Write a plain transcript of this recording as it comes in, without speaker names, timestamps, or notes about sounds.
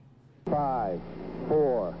5,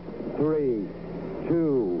 4, 3,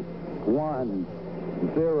 2, 1,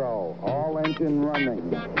 0. All engine running.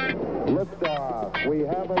 Liftoff. We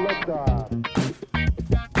have a liftoff.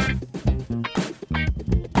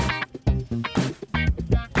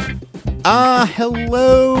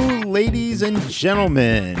 Hello, ladies and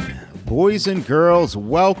gentlemen, boys and girls,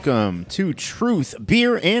 welcome to Truth,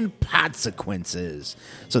 Beer, and Podsequences.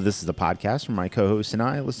 So this is a podcast where my co-host and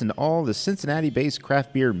I listen to all the Cincinnati-based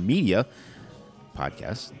craft beer media,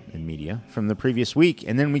 podcasts and media from the previous week,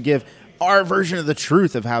 and then we give our version of the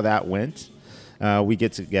truth of how that went. We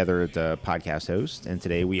get together at the podcast host, and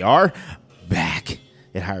today we are back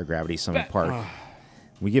at Higher Gravity Summit Park.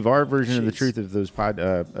 We give our version of the truth of those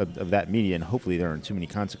of that media, and hopefully there aren't too many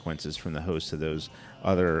consequences from the hosts of those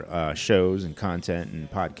other shows and content and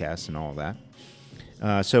podcasts and all that.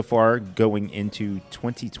 So far, going into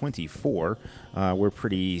 2024, we're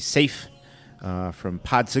pretty safe from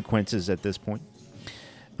podsequences at this point.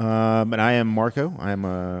 But I am Marco. I'm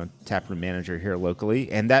a taproom manager here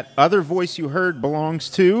locally, and that other voice you heard belongs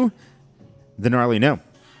to the Gnarly Gnome.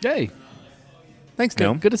 Hey. Thanks,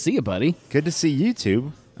 Gnome. Good to see you, buddy. Good to see you,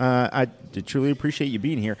 too. I truly appreciate you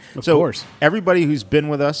being here. Of course. Everybody who's been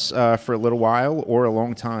with us for a little while or a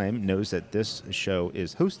long time knows that this show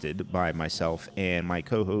is hosted by myself and my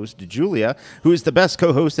co-host, Julia, who is the best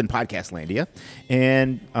co-host in Podcastlandia.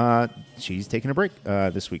 And she's taking a break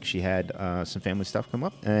this week. She had some family stuff come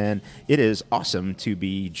up, and it is awesome to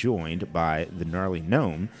be joined by the Gnarly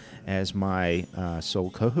Gnome as my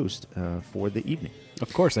sole co-host for the evening.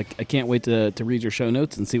 Of course. I can't wait to read your show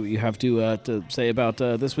notes and see what you have to say about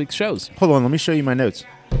this week's shows. Hold on, let me show you my notes.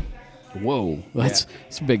 Whoa, that's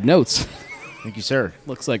some big notes. Thank you, sir.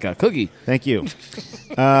 Looks like a cookie. Thank you.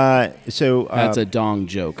 That's a dong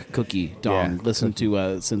joke. Cookie, dong. Yeah, Listen cookie. to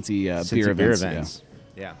Cincy Cincy beer events.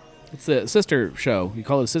 Yeah. It's a sister show. You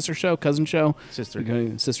call it a sister show, cousin show?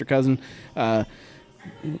 Sister. Sister, cousin.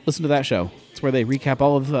 Listen to that show. It's where they recap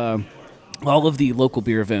all of the local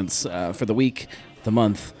beer events for the week, the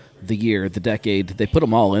month, the year, the decade. They put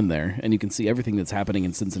them all in there, and you can see everything that's happening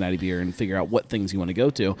in Cincinnati beer and figure out what things you want to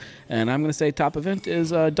go to. And I'm going to say top event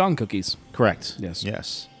is dong cookies. Correct.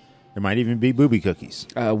 Yes. There might even be booby cookies.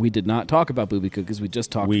 We did not talk about booby cookies. We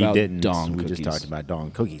just talked about dong cookies. We just talked about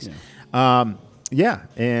dong cookies. Yeah.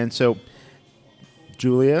 And so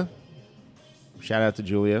Julia, shout out to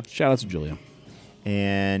Julia. Shout out to Julia.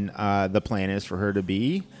 And the plan is for her to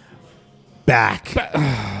be back.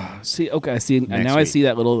 See, okay, I see. And now I see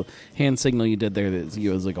that little hand signal you did there. That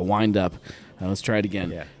was like a wind up. Let's try it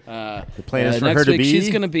again. Yeah. The plan is for next her to week be. She's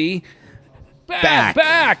going to be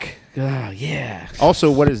back. Oh, yeah.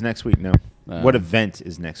 Also, what is next week? No. What event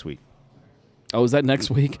is next week? Oh, is that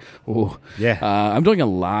next week? Oh, yeah. I'm doing a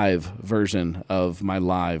live version of my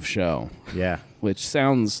live show. Yeah. Which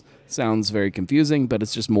sounds very confusing, but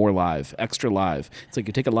it's just more live, extra live. It's like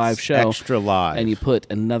you take a live show, extra live, and you put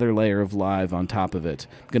another layer of live on top of it.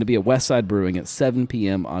 Going to be at Westside Brewing at 7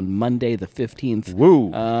 p.m. on Monday the 15th.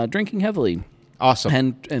 Woo! Drinking heavily.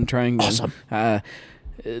 Awesome. And trying. Awesome.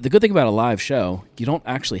 The good thing about a live show, you don't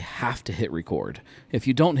actually have to hit record. If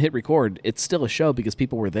you don't hit record, it's still a show because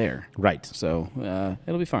people were there. Right. So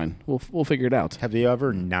it'll be fine. We'll figure it out. Have you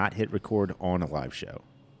ever not hit record on a live show?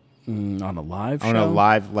 On a live show? On a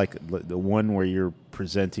live, like the one where you're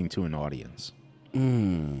presenting to an audience.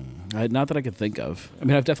 Not that I could think of. I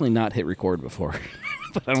mean, I've definitely not hit record before,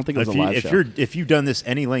 but I don't think it was a live show. If you've done this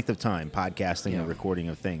any length of time, podcasting and recording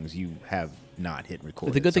of things, you have not hit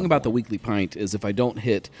record. The good thing about the Weekly Pint is if I don't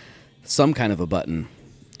hit some kind of a button,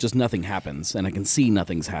 just nothing happens, and I can see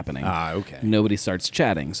nothing's happening. Okay. Nobody starts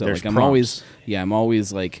chatting. So There's I'm prompts.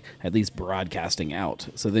 always like at least broadcasting out.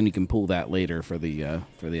 So then you can pull that later for the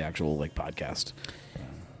actual like podcast.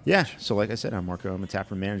 Yeah. So like I said, I'm Marco. I'm a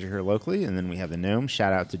taproom manager here locally, and then we have the Gnome.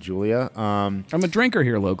 Shout out to Julia. I'm a drinker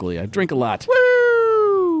here locally. I drink a lot.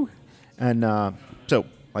 Woo! And so,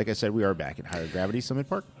 like I said, we are back at Higher Gravity Summit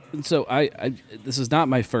Park. So I this is not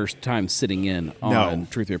my first time sitting in on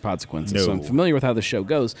Truth or Podsequences, No. so I'm familiar with how the show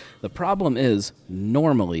goes. The problem is,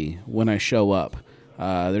 normally when I show up,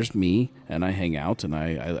 there's me, and I hang out, and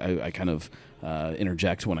I kind of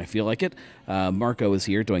interject when I feel like it. Marco is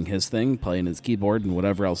here doing his thing, playing his keyboard and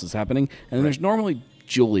whatever else is happening, and then there's normally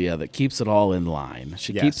Julia that keeps it all in line.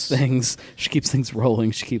 She keeps things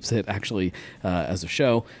rolling. She keeps it actually as a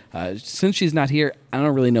show. Since she's not here, I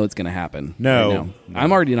don't really know what's going to happen. No. right now.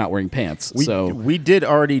 I'm already not wearing pants. We did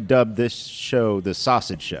already dub this show the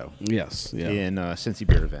Sausage Show. Yes, yeah. In Cincy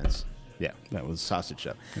Beer Events. Yeah, That was sausage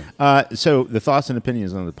show. So the thoughts and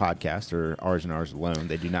opinions on the podcast are ours and ours alone.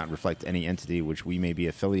 They do not reflect any entity which we may be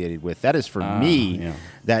affiliated with. That is for me. yeah.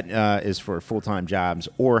 That is for full-time jobs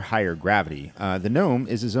or higher gravity. The gnome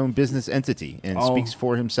is his own business entity and speaks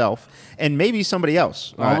for himself and maybe somebody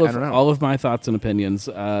else. I don't know. All of my thoughts and opinions,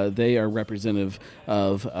 they are representative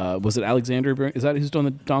of, was it Alexander? Is that who's doing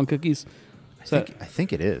the Dawn cookies? I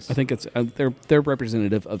think it is. I think it's they're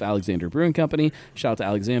representative of Alexander Brewing Company. Shout out to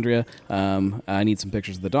Alexandria. I need some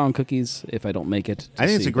pictures of the Dawn cookies if I don't make it. I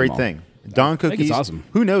think it's a great thing. Dawn cookies. I think it's awesome.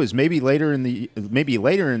 Who knows? Maybe later in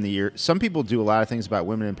the year, some people do a lot of things about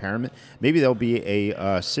women empowerment. Maybe there'll be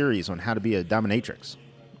a series on how to be a dominatrix.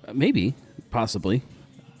 Maybe, possibly.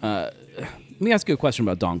 Let me ask you a question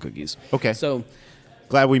about Dawn cookies. Okay. So,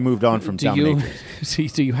 glad we moved on from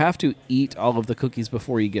dominatrix. Do you have to eat all of the cookies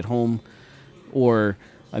before you get home? Or,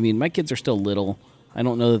 I mean, my kids are still little. I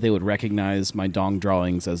don't know that they would recognize my dong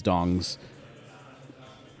drawings as dongs.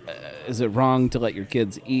 Is it wrong to let your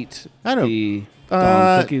kids eat the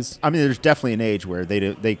dong cookies? I mean, there's definitely an age where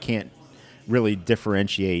they can't really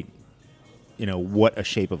differentiate, what a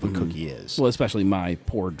shape of a cookie is. Well, especially my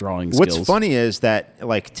poor drawing skills. What's funny is that,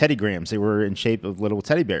 like, Teddy Grahams, they were in shape of little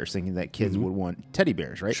teddy bears, thinking that kids would want teddy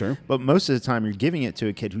bears, right? Sure. But most of the time, you're giving it to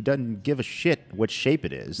a kid who doesn't give a shit what shape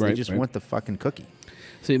it is. They just want the fucking cookie.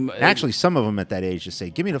 See, Actually, some of them at that age just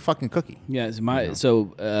say, "Give me the fucking cookie." Yeah,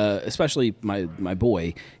 especially my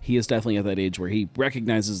boy, he is definitely at that age where he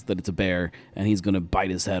recognizes that it's a bear and he's going to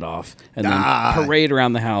bite his head off and then parade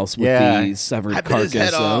around the house with the severed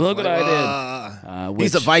carcass. Look what I did.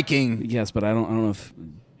 He's a Viking. Yes, but I don't know if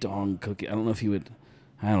dong cookie. I don't know if he would.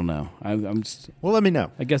 I don't know. I'm just. Well, let me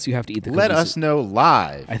know. I guess you have to eat the cookies. Let us know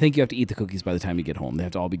live. I think you have to eat the cookies by the time you get home. They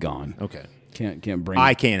have to all be gone. Okay. Can't bring.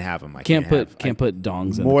 I can't have them. Can't put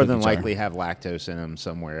dongs in more the than cookie jar. likely have lactose in them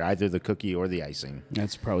somewhere, either the cookie or the icing.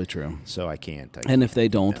 That's probably true. So I can't. And if they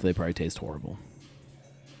don't, they probably taste horrible.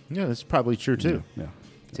 Yeah, that's probably true too. Yeah.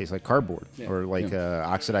 Tastes like cardboard or like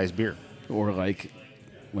oxidized beer. Or like,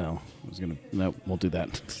 well, no, won't do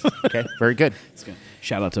that. Okay, very good.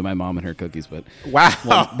 Shout out to my mom and her cookies, but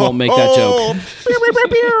wow, won't make that joke.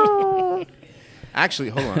 Actually,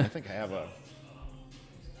 hold on. I think I have a.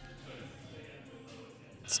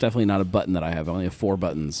 It's definitely not a button that I have. I only have 4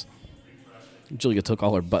 buttons. Julia took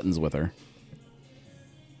all her buttons with her.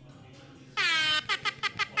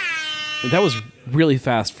 That was really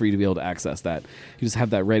fast for you to be able to access that. You just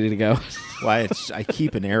have that ready to go. Well, I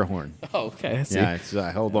keep an air horn. Oh, okay. I see. Yeah,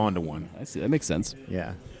 I held on to one. I see. That makes sense.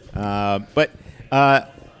 Yeah. But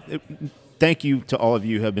thank you to all of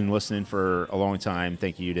you who have been listening for a long time.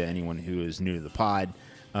 Thank you to anyone who is new to the pod.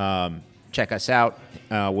 Check us out.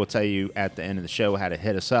 We'll tell you at the end of the show how to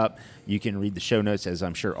hit us up. You can read the show notes, as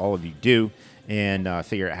I'm sure all of you do, and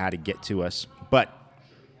figure out how to get to us. But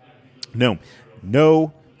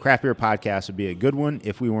no craft beer podcast would be a good one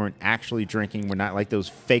if we weren't actually drinking. We're not like those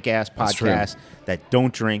fake-ass podcasts that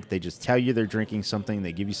don't drink. They just tell you they're drinking something.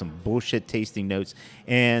 They give you some bullshit tasting notes,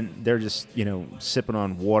 and they're just, sipping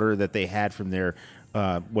on water that they had from their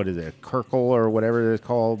what is it, Kirkle or whatever it's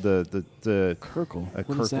called, the Kirkle, a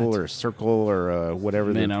Kirkle or a Circle or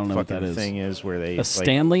whatever the fucking thing is where they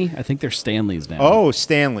Stanley. I think they're Stanleys now. Oh,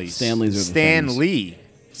 Stanleys. Stanleys are the Stan Lee.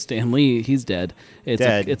 Stan Lee, he's dead.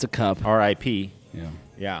 It's a cup. R.I.P.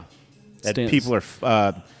 Yeah. That people are,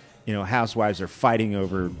 housewives are fighting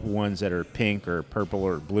over ones that are pink or purple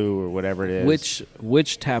or blue or whatever it is.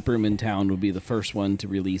 Which tap room in town would be the first one to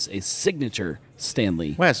release a signature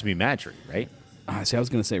Stanley? Well, it has to be Madry, right? See, I was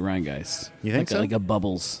going to say Ryan Geist. You think so? Like a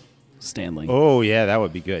Bubbles Stanley. Oh, yeah, that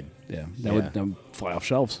would be good. Yeah, that would fly off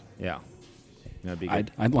shelves. Yeah. That'd be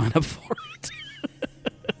good. I'd line up for it.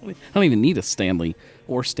 I don't even need a Stanley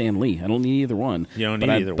or Stan Lee. I don't need either one. You don't need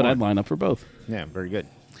either one. But I'd line up for both. Yeah, very good.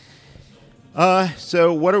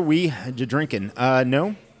 So what are we drinking?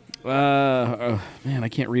 No? Man, I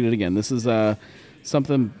can't read it again. This is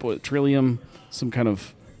something, Trillium, some kind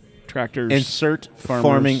of tractors. Insert farmers.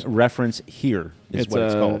 farming reference here is what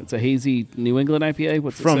it's called. It's a hazy New England IPA.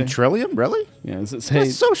 What's it From say? Trillium? Really? Yeah. Does it say,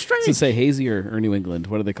 That's so strange. Does it say hazy or New England?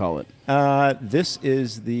 What do they call it? This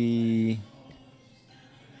is the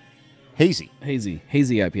hazy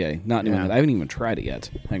IPA, not New England. I haven't even tried it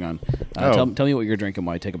yet. Hang on. Tell me what you're drinking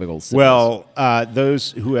while I take a big old sip. Well,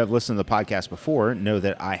 those who have listened to the podcast before know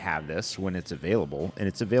that I have this when it's available, and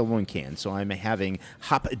it's available in cans. So I'm having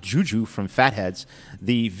Hop Juju from Fatheads,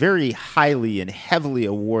 the very highly and heavily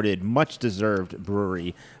awarded, much-deserved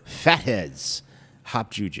brewery, Fatheads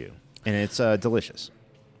Hop Juju. And it's delicious.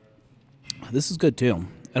 This is good, too.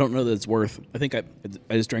 I don't know that it's worth... I think I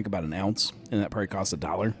just drank about an ounce, and that probably costs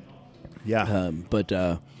 $1. Yeah. But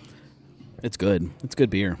It's good. It's good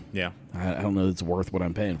beer. Yeah. I don't know that it's worth what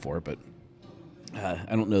I'm paying for it, but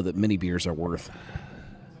I don't know that many beers are worth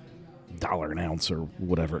 $1 an ounce or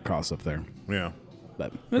whatever it costs up there. Yeah.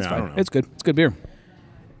 But it's Yeah, I don't fine. know. It's good. It's good beer.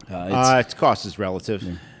 Its cost is relative.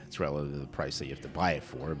 It's relative to the price that you have to buy it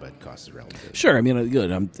for, but cost is relative. Sure. I mean,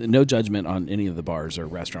 good. No judgment on any of the bars or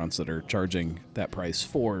restaurants that are charging that price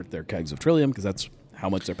for their kegs of Trillium, because that's how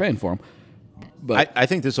much they're paying for them. But I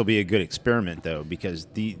think this will be a good experiment, though, because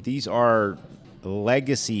these are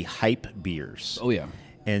legacy hype beers. oh yeah,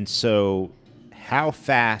 And so how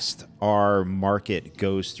fast our market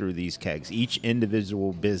goes through these kegs, each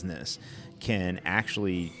individual business can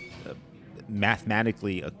actually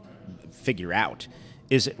mathematically figure out,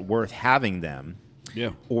 is it worth having them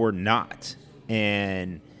yeah. or not?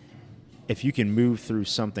 And if you can move through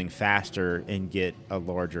something faster and get a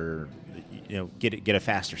larger, get a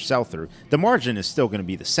faster sell through, the margin is still going to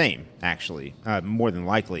be the same. Actually, more than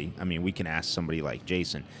likely. I mean, we can ask somebody like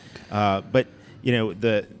Jason, but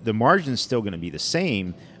the margin's still going to be the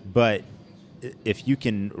same. But if you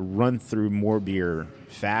can run through more beer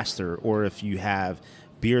faster, or if you have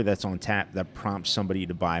beer that's on tap that prompts somebody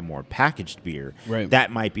to buy more packaged beer, Right.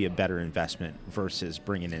 that might be a better investment versus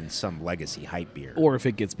bringing in some legacy hype beer. Or if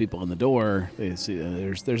it gets people in the door, there's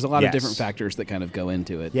a lot of Yes. different factors that kind of go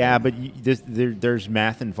into it. Yeah, but there's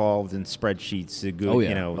math involved in spreadsheets. To go, Oh,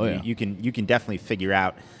 yeah. you can definitely figure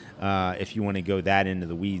out if you want to go that into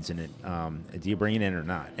the weeds in it. Do you bring it in or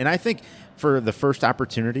not? And I think for the first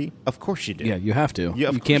opportunity, of course you do. Yeah, you have to. Yeah,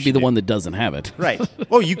 of you course can't be you the do. one that doesn't have it. Right.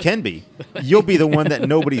 Oh, you can be. You'll be the one that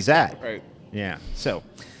nobody's at. Right. Yeah. So,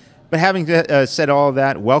 but having said all of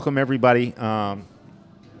that, welcome everybody.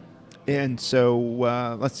 And so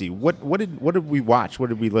let's see. What did we watch? What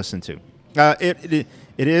did we listen to? It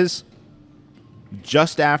is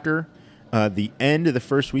just after the end of the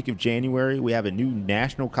first week of January. We have a new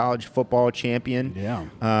National College Football champion.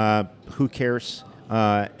 Yeah. Who cares?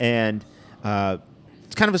 And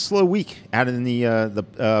it's kind of a slow week out in the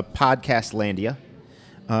podcast landia.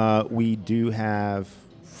 We do have,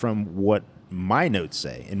 from what my notes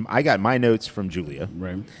say, and I got my notes from Julia.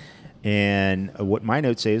 Right. And what my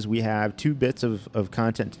notes say is we have 2 bits of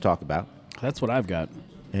content to talk about. That's what I've got.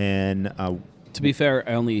 And To be fair,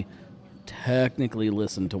 I only technically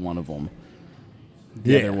listened to one of them.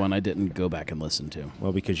 The other one I didn't go back and listen to.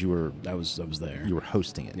 well, because you were I was there.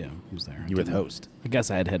 hosting it. Yeah, I was there. You were the host. I guess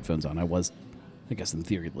I had headphones on. I guess in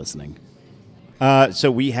theory, listening. So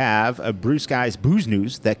we have a Bruce Guy's Booze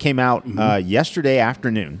News that came out yesterday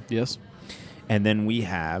afternoon. Yes, And then we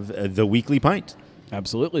have the Weekly Pint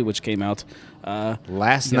absolutely, which came out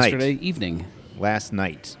last night. yesterday evening. Last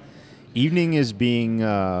night. Evening is being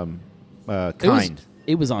kind.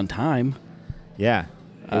 It was on time. Yeah,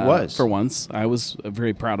 it was. For once. I was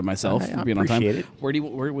very proud of myself I for being on time. appreciate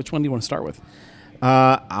it. Which one do you want to start with?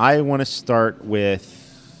 I want to start with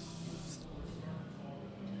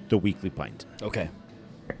the Weekly Pint. Okay.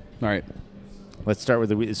 All right. Let's start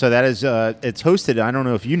with so that is it's hosted. I don't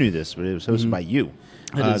know if you knew this, but it was hosted by you,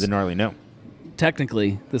 It is. the Gnarly No.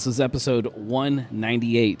 Technically, this is episode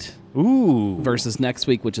 198 Ooh. versus next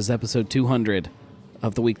week, which is episode 200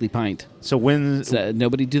 of the Weekly Pint. So when? So,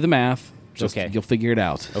 nobody do the math. Just Okay. You'll figure it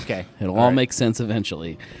out. Okay. It'll All all right. make sense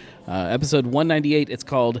eventually. Episode 198, it's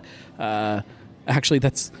called, actually,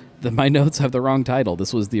 my notes have the wrong title.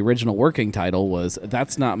 This was the original working title was,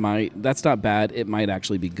 that's not bad, it might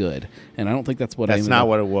actually be good. And I don't think that's what That's not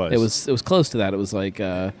what it was. It was close to that. It was like,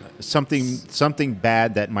 something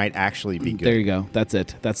bad that might actually be good. there you go. That's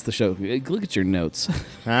it. That's the show. Look at your notes.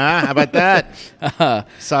 How about that?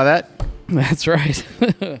 Saw that? That's right.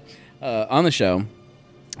 On the show,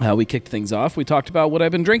 we kicked things off. We talked about what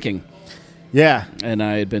I've been drinking. Yeah. And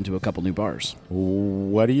I had been to a couple new bars.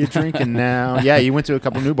 What are you drinking now? Yeah, you went to a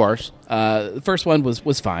couple new bars. The first one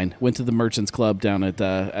was fine. Went to the Merchants Club down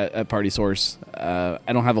at Party Source. I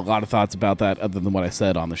don't have a lot of thoughts about that other than what I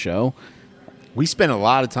said on the show. We spent a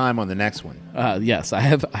lot of time on the next one. Yes, I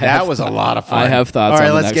have. That was a lot of fun. I have thoughts. All right,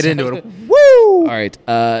 on the let's next get into one. it. Woo! All right.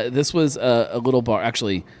 This was a little bar.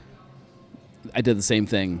 Actually, I did the same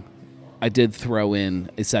thing. I did throw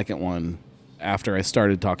in a second one after I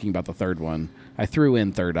started talking about the third one. I threw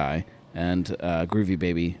in Third Eye and Groovy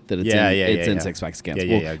Baby that it's in yeah. 6 packs against.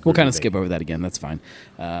 Yeah, We'll Groovy kind of Baby. skip over that again. That's fine.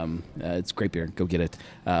 It's great beer. Go get it.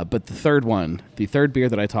 But the third beer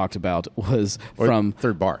that I talked about was Or from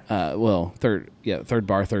third bar. third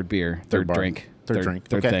bar, third beer, third bar. drink, Third drink.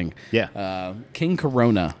 third Okay. thing. Yeah. King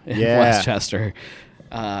Corona in Yeah. Westchester.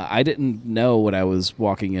 I didn't know what I was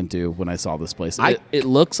walking into when I saw this place. It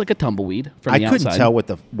looks like a tumbleweed from the outside. I couldn't tell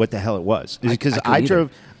what the hell it was because I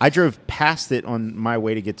drove past it on my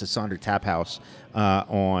way to get to Sonder Tap House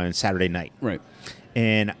on Saturday night. Right.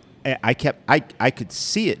 And I could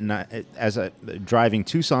see it, and as I driving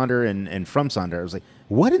to Sonder and from Sonder, I was like,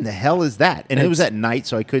 "What in the hell is that?" And it was at night,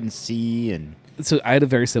 so I couldn't see. And so I had a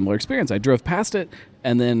very similar experience. I drove past it,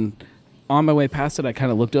 and then on my way past it, I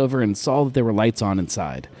kind of looked over and saw that there were lights on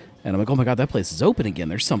inside. And I'm like, "Oh my god, that place is open again.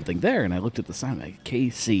 There's something there." And I looked at the sign, like,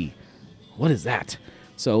 KC, what is that?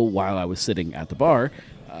 So while I was sitting at the bar,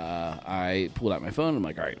 I pulled out my phone. I'm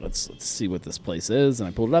like, all right, let's see what this place is. And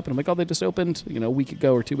I pulled it up, and I'm like, oh, they just opened, a week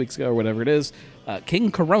ago or 2 weeks ago or whatever it is.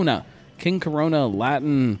 King Corona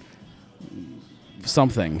Latin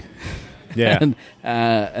something. yeah,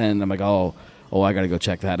 and I'm like, oh, I got to go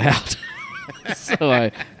check that out. So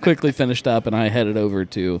I quickly finished up, and I headed over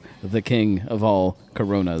to the king of all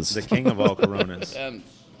Coronas. the king of all Coronas. And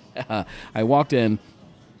I walked in,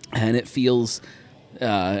 and it feels.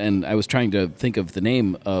 And I was trying to think of the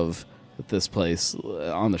name of this place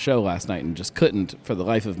on the show last night and just couldn't, for the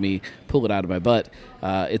life of me, pull it out of my butt.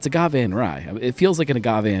 It's agave and rye. It feels like an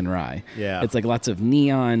agave and rye. Yeah. It's like lots of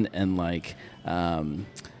neon and like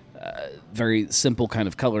very simple kind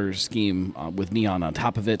of color scheme with neon on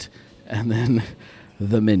top of it. And then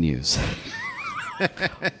the menus.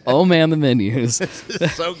 Oh, man, the menus.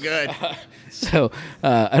 So good. So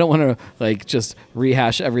I don't want to just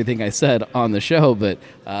rehash everything I said on the show, but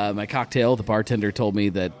my cocktail, the bartender told me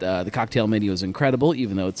that the cocktail menu is incredible,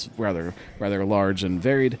 even though it's rather large and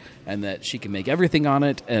varied, and that she can make everything on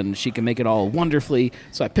it, and she can make it all wonderfully.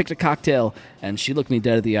 So I picked a cocktail, and she looked me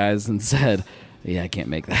dead at the eyes and said, "Yeah, I can't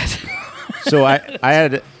make that." So I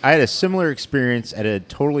had a similar experience at a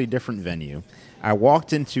totally different venue. I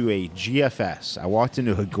walked into a GFS. I walked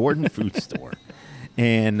into a Gordon food store,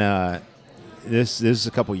 and this is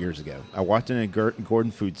a couple years ago. I walked in a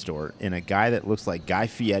Gordon food store, and a guy that looks like Guy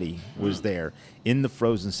Fieri was there in the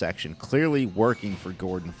frozen section, clearly working for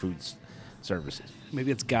Gordon Food Services.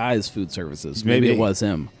 Maybe it's Guy's Food Services. Maybe it was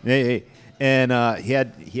him. Hey. And he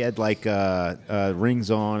had like rings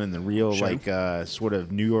on and the real Sure. sort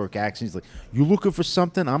of New York accent. He's like, "You looking for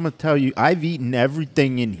something? I'm gonna tell you. I've eaten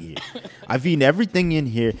everything in here. I've eaten everything in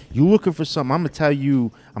here. You looking for something? I'm gonna tell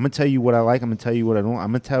you. I'm gonna tell you what I like. I'm gonna tell you what I don't. I'm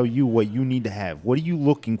gonna tell you what you need to have. What are you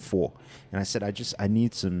looking for?" And I said, I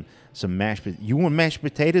need some mashed potatoes. You want mashed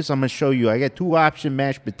potatoes? I'm gonna show you. I got 2 option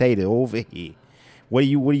mashed potato over here. What do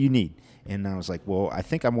you need? And I was like, well, I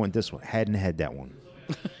think I want this one. Hadn't had that one.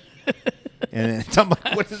 And I'm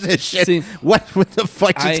like, what is this shit? See, what the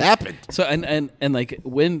fuck just happened? So and like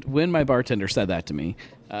when my bartender said that to me,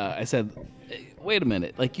 I said, wait a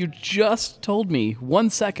minute, like you just told me 1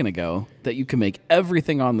 second ago that you can make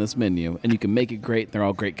everything on this menu and you can make it great. And they're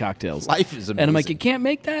all great cocktails. Life is amazing. And I'm like, you can't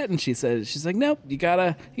make that. And she's like, nope, you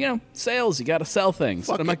gotta, sales, you gotta sell things.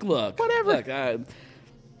 Fuck and I'm it. like, look, Whatever.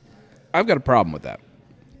 I've got a problem with that.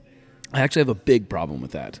 I actually have a big problem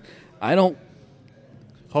with that. I don't.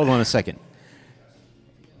 Hold on a second.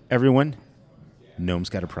 Everyone, Gnome's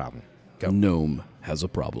got a problem. Go. Gnome has a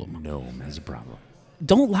problem. Gnome has a problem.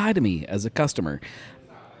 Don't lie to me as a customer.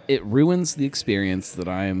 It ruins the experience that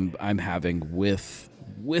I'm having with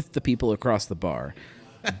the people across the bar.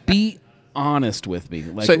 Be honest with me.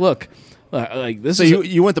 Like, So- look, like this So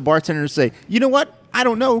is you want the bartender to say, you know what? I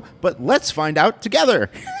don't know, but let's find out together.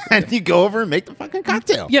 And you go over and make the fucking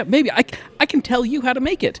cocktail. yeah, maybe I can tell you how to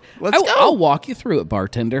make it. Let's go. I'll walk you through it,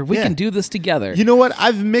 bartender. We Yeah. can do this together. You know what?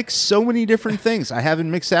 I've mixed so many different things. I haven't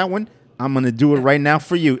mixed that one. I'm going to do it right now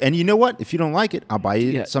for you. And you know what? If you don't like it, I'll buy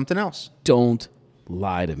you Yeah. something else. Don't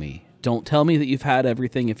lie to me. Don't tell me that you've had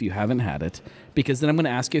everything if you haven't had it, because then I'm going to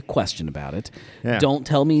ask you a question about it. Yeah. Don't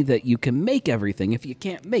tell me that you can make everything if you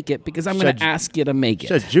can't make it, because I'm going Said- to ask you to make it.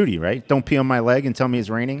 Says Judy, right? Don't pee on my leg and tell me it's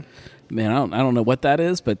raining. Man, I don't know what that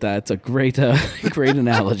is, but that's a great great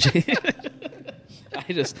analogy.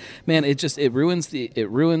 It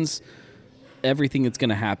ruins everything that's going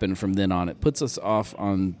to happen from then on. It puts us off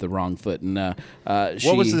on the wrong foot. And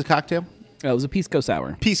What was the cocktail? It was a Pisco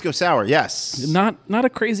Sour. Pisco Sour, yes. Not a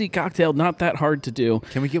crazy cocktail, not that hard to do.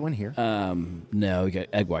 Can we get one here? No, you got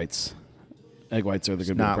egg whites. Egg whites are the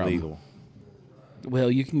good Not problem. legal. Well,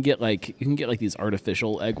 you can get like these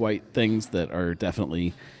artificial egg white things that are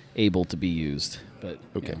definitely able to be used. But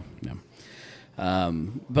Okay. yeah.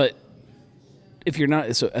 But if you're not,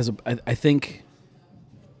 I think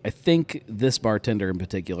this bartender in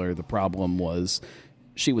particular, the problem was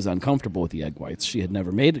she was uncomfortable with the egg whites. She had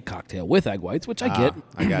never made a cocktail with egg whites, which I get.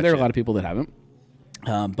 I gotcha. There are a lot of people that haven't.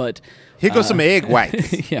 But Here goes some egg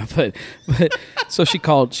whites. yeah, but so she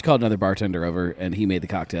called another bartender over, and he made the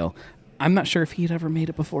cocktail. I'm not sure if he'd ever made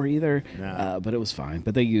it before either, but it was fine.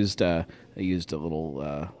 But they used a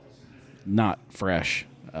little not fresh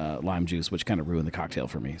lime juice, which kind of ruined the cocktail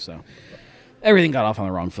for me. So everything got off on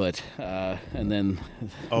the wrong foot. And then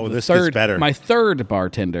This gets better. My third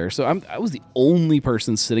bartender. So I was the only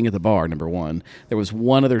person sitting at the bar. Number one, there was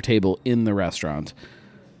one other table in the restaurant.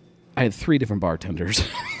 I had 3 different bartenders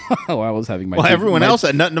while I was having my. Well, everyone else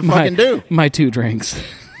had nothing to fucking do. My 2 drinks.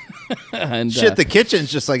 And, Shit, the kitchen's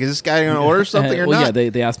just like, is this guy going to order something or well, not? yeah,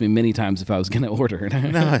 they asked me many times if I was going to order.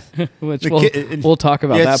 No. Which we'll talk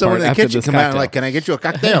about that someone part in the after kitchen this come out and cocktail. like, can I get you a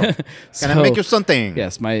cocktail? Can I So, make you something?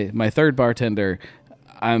 Yes, my third bartender,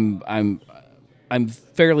 I'm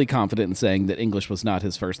fairly confident in saying that English was not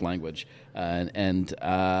his first language, and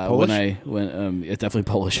Polish? when it's definitely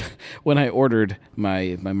Polish. When I ordered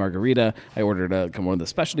my margarita, I ordered one of the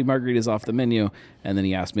specialty margaritas off the menu, and then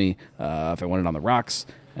he asked me if I wanted it on the rocks,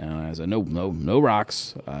 and I said no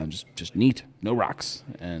rocks, just neat, no rocks,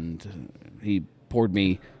 and he poured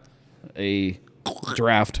me a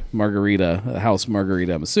draft margarita, a house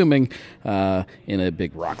margarita, I'm assuming, in a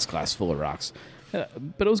big rocks glass full of rocks.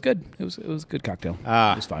 But it was good. It was a good cocktail. It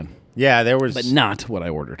was fine. Yeah, there was. But not what I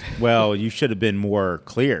ordered. Well, you should have been more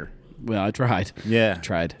clear. Well, I tried. Yeah.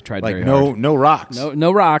 Tried Like very hard. no rocks.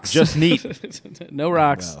 No rocks. Just neat. No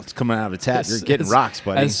rocks. Well, it's coming out of a tap. You're getting rocks,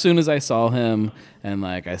 buddy. As soon as I saw him and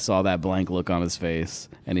I saw that blank look on his face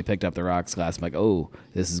and he picked up the rocks glass, I'm like, oh,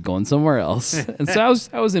 this is going somewhere else. And so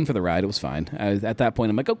I was in for the ride. It was fine. At that point,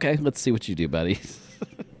 I'm like, okay, let's see what you do, buddy.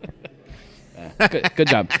 Good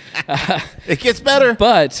job. It gets better.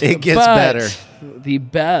 But it gets better. The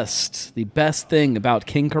best thing about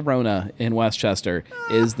King Corona in Westchester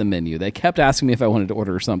is the menu. They kept asking me if I wanted to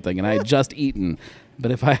order something, and I had just eaten.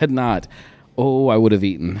 But if I had not, I would have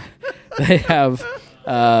eaten. They have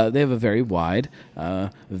a very wide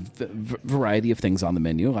variety of things on the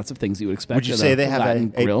menu. Lots of things you would expect. Would you say they have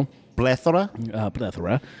Latin a grill plethora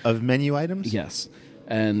plethora of menu items? Yes.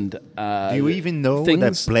 And do you even know what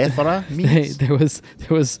things, that plethora means? There was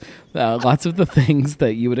lots of the things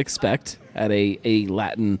that you would expect at a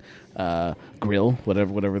Latin grill,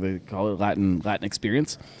 whatever they call it, Latin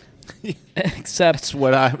experience. Except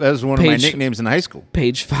that was one of my nicknames in high school.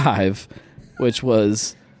 Page 5, which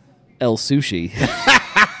was El Sushi.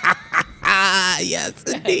 Yes,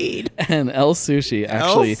 indeed. And El Sushi,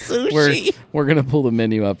 actually, Sushi. we're gonna pull the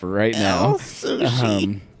menu up right now. El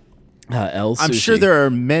Sushi. El Sushi. I'm sure there are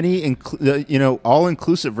many,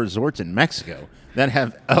 all-inclusive resorts in Mexico that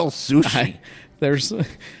have El Sushi. There's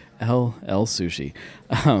El Sushi.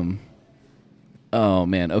 Oh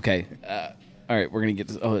man. Okay. All right. We're gonna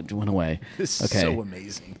get. It went away. This okay. is so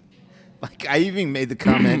amazing. Like, I even made the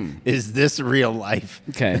comment, is this real life?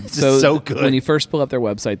 Okay. This is so good. When you first pull up their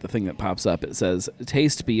website, the thing that pops up, it says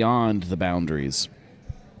 "Taste beyond the boundaries."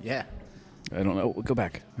 Yeah. I don't know. Go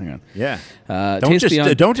back. Hang on. Yeah. Don't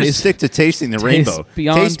just stick to tasting the rainbow.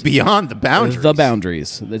 Taste beyond the boundaries. The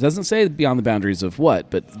boundaries. It doesn't say beyond the boundaries of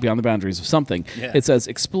what, but beyond the boundaries of something. Yeah. It says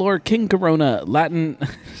explore King Corona Latin.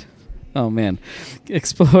 Oh man,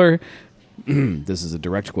 explore. This is a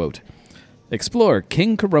direct quote. Explore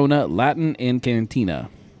King Corona Latin and Cantina.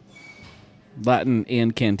 Latin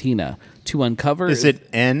and Cantina to uncover. Is it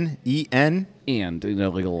N-E-N? And like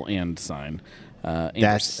a little and sign.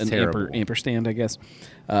 That's terrible. Ampersand, I guess.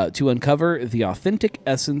 To uncover the authentic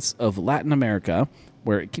essence of Latin America,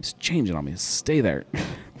 where it keeps changing on me. Stay there.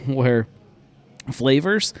 Where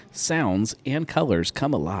flavors, sounds, and colors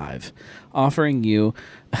come alive, offering you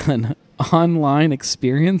an online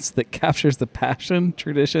experience that captures the passion,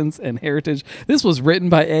 traditions, and heritage. This was written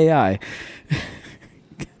by AI.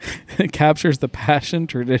 It captures the passion,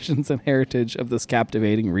 traditions, and heritage of this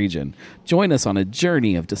captivating region. Join us on a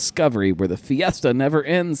journey of discovery where the fiesta never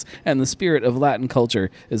ends and the spirit of Latin culture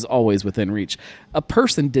is always within reach. A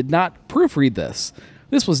person did not proofread this.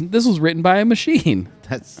 This was written by a machine.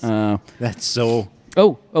 That's so...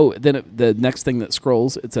 Then the next thing that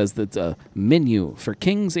scrolls, it says that it's a menu for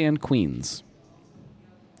kings and queens.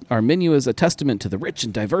 Our menu is a testament to the rich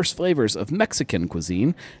and diverse flavors of Mexican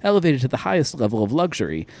cuisine, elevated to the highest level of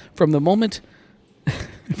luxury. From the moment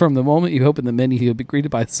you open the menu, you'll be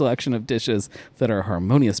greeted by a selection of dishes that are a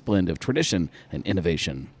harmonious blend of tradition and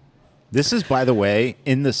innovation. This is, by the way,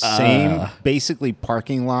 in the same basically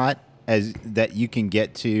parking lot as that you can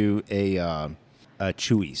get to a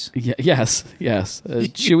Chewy's. Yes.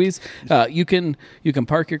 Chewy's. You can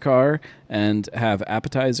park your car and have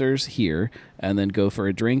appetizers here, and then go for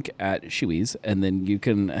a drink at Chewy's, and then you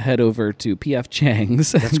can head over to P.F.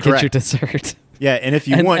 Chang's and get your dessert. Yeah, and if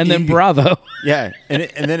you and, want, and then you- Bravo. Yeah, and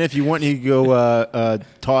then if you want, you can go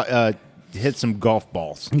hit some golf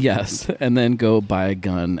balls. Yes, and then go buy a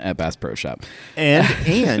gun at Bass Pro Shop.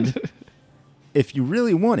 And if you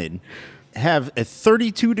really wanted, have a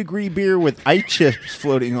 32-degree beer with ice chips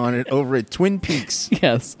floating on it over at Twin Peaks.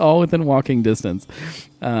 Yes, all within walking distance.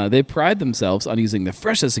 They pride themselves on using the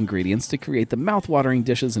freshest ingredients to create the mouth-watering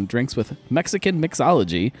dishes and drinks with Mexican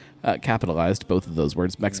mixology, capitalized, both of those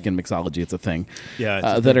words, Mexican mixology, it's a thing, Yeah,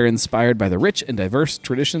 it's a that are inspired by the rich and diverse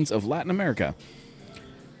traditions of Latin America.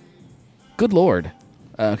 Good Lord.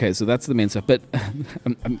 Okay, so that's the main stuff. But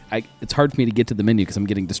it's hard for me to get to the menu because I'm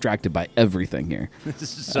getting distracted by everything here. This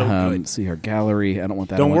is so good. See our gallery. I don't want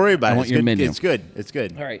that. Don't worry about I it. want It's your good. menu. It's good. It's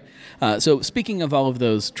good. All right. So speaking of all of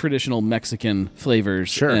those traditional Mexican flavors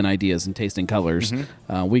Sure. and ideas and tasting colors,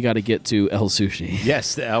 we got to get to El Sushi.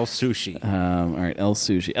 Yes, the El Sushi. All right, El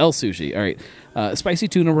Sushi. El Sushi. All right. Spicy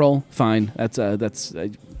tuna roll. Fine. That's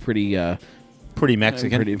pretty Pretty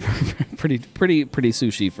Mexican. pretty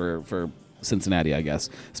sushi for Cincinnati, I guess.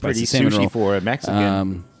 Spicy Pretty salmon sushi roll. for a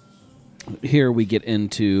Mexican. Here we get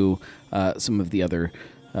into some of the other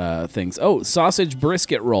things. Oh, sausage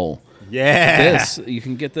brisket roll. yeah. This you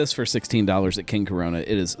can get this for $16 at King Corona.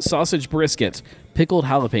 It is sausage brisket, pickled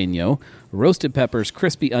jalapeno, roasted peppers,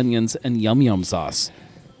 crispy onions, and yum yum sauce.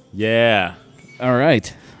 Yeah. All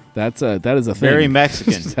right, that is a thing. Very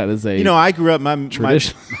Mexican. That is a You know, I grew up. My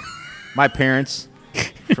tradition. my parents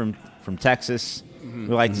from Texas. We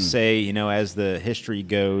like to say, you know, as the history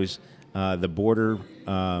goes, the border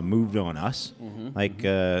moved on us, like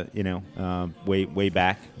you know, way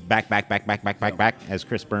back, as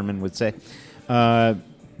Chris Berman would say.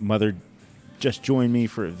 Mother just joined me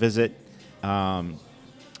for a visit.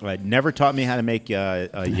 Never taught me how to make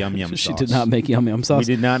a yum yum sauce. She did not make yum yum sauce.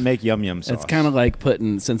 We did not make yum yum sauce. It's kind of like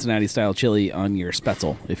putting Cincinnati style chili on your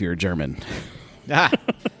Spätzle if you're German.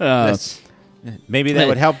 Maybe that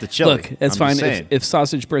would help the chili. Look, it's I'm fine just saying. if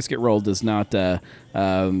sausage brisket roll does not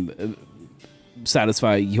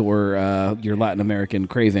satisfy your Latin American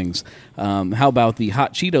cravings. How about the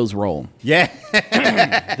hot Cheetos roll? Yeah.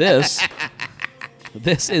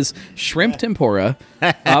 This is shrimp tempura,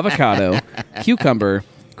 avocado, cucumber,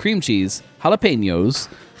 cream cheese, jalapenos,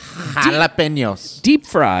 Jalapenos. deep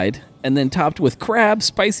fried, and then topped with crab,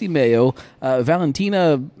 spicy mayo,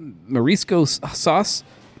 Valentina Morisco sauce,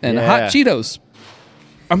 and Yeah. hot Cheetos.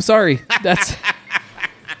 I'm sorry. That's.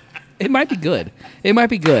 It might be good. It might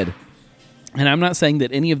be good. And I'm not saying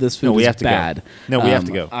that any of this food No, we is have to go. bad. No, we have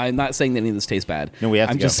to go. I'm not saying that any of this tastes bad. No, we have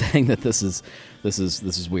to I'm go. just saying that this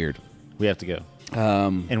is weird. We have to go.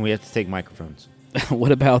 And we have to take microphones.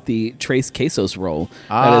 What about the Tres Quesos roll?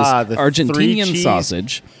 Ah, That the is Argentinian 3 cheese.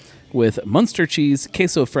 sausage with Munster cheese,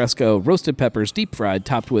 queso fresco, roasted peppers, deep fried,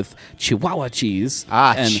 topped with Chihuahua cheese.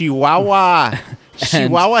 and, Chihuahua.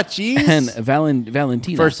 Chihuahua cheese? and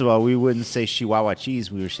Valentina. First of all, we wouldn't say Chihuahua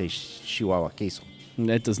cheese. We would say Chihuahua queso.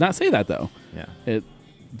 It does not say that, though. Yeah. It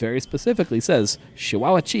very specifically says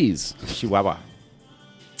Chihuahua cheese. Chihuahua.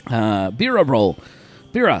 Bira roll.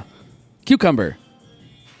 Bira. Cucumber.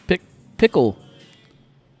 Pickle.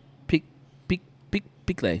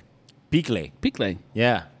 Picle. Picle.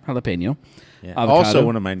 Yeah. Jalapeno. Yeah. Avocado. Also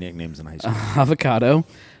one of my nicknames in high school. Avocado.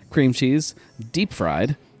 Cream cheese. Deep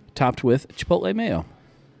fried. Topped with Chipotle mayo.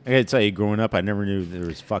 I gotta tell you, growing up, I never knew there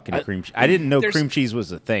was fucking cream cheese. I didn't know there's- cream cheese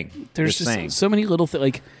was a thing. There's Just saying. just so many little things.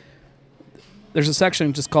 Like, there's a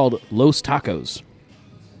section just called Los Tacos.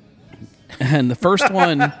 And the first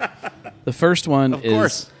one Of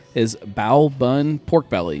course. is bao bun pork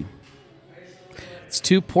belly. It's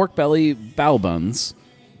 2 pork belly bao buns,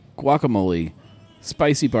 guacamole,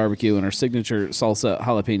 spicy barbecue, and our signature salsa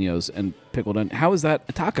jalapenos and pickled onion. How is that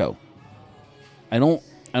a taco? I don't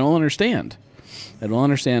understand. I don't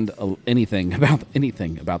understand anything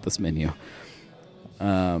about this menu.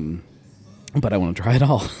 But I want to try it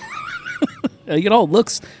all. It all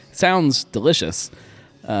sounds delicious.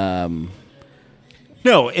 No,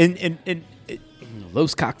 and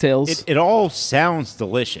Los cocktails. it all sounds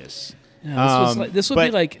delicious. This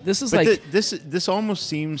This almost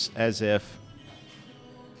seems as if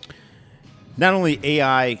not only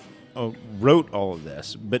AI wrote all of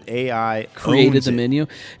this, but AI created owns the it. menu.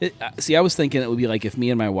 See, I was thinking it would be like if me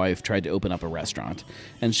and my wife tried to open up a restaurant,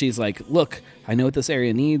 and she's like, "Look, I know what this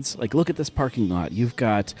area needs. Like, look at this parking lot. You've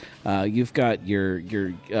got your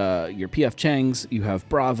PF Chang's, you have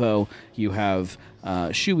Bravo, you have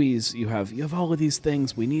Shuey's, you have all of these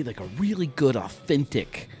things. We need like a really good,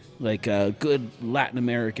 authentic, like a good Latin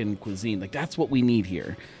American cuisine. Like that's what we need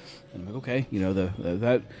here." And I'm like, okay, you know,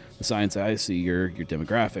 the science, I see your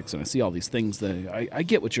demographics and I see all these things that I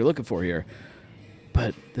get what you're looking for here.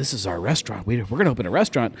 but this is our restaurant. We're going to open a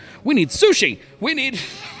restaurant. We need sushi. We need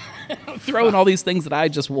throwing all these things that I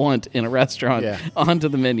just want in a restaurant onto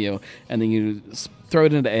the menu. And then you throw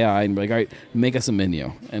it into AI and be like, all right, make us a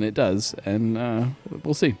menu. And it does. And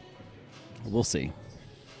we'll see. We'll see.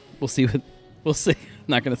 We'll see. We'll see. I'm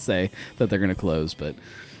not going to say that they're going to close, but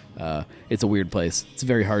it's a weird place. It's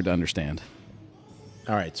very hard to understand.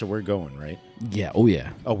 All right, so we're going, right? Yeah. Oh, yeah.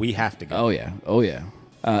 Oh, we have to go. Oh, yeah. Oh, yeah.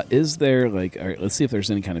 Is there, like, all right, let's see if there's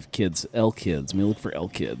any kind of kids, L Kids. Let me look for L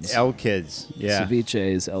Kids. El Kids, yeah.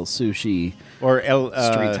 Ceviches, El Sushi. Or Street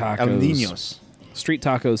tacos. El Niños. Street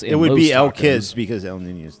tacos and It would Los be El Tacos. Kids because El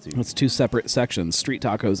Niños too. It's two separate sections, Street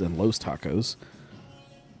Tacos and Los Tacos.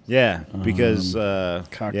 Yeah, because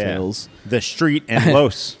cocktails. yeah. The street and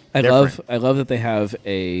Los. I different. love that they have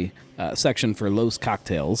a section for Los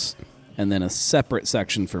cocktails, and then a separate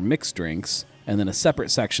section for mixed drinks, and then a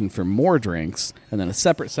separate section for more drinks, and then a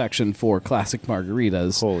separate section for classic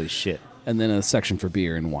margaritas, Holy shit. and then a section for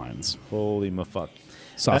beer and wines. Holy mafuck.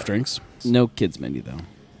 Soft drinks. No kids menu though.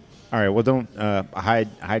 All right, well, don't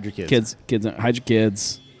hide your kids. Kids, hide your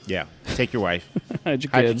kids. Yeah, take your wife. Hide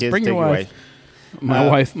your Hide your kids. kids, Bring take your wife.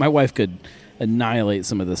 My wife could annihilate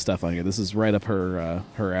some of this stuff on here. This is right up her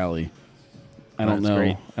alley. I don't That's know.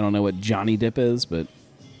 great. I don't know what Johnny Dip is, but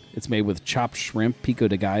it's made with chopped shrimp, pico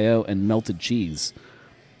de gallo, and melted cheese.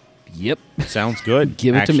 Yep, Sounds good.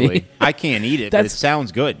 Give it to me. actually. I can't eat it, but it That's-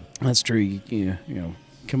 sounds good. that's true. You know,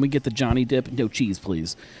 can we get the Johnny Dip? No cheese,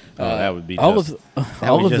 please. Oh, that would be all just, of that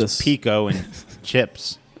all would of just this. pico and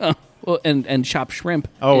chips. Well, and chopped shrimp.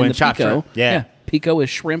 Oh, in and the chopped pico. shrimp. Yeah. Pico is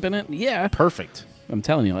shrimp in it. Yeah, Perfect. I'm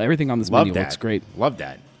telling you, everything on this Love menu that. looks great. Love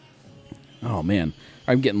that. Oh man,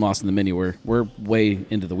 I'm getting lost in the menu. We're way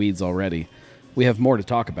into the weeds already. We have more to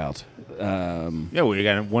talk about. Yeah, we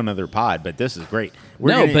got one other pod, but this is great.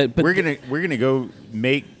 No, but- we're gonna go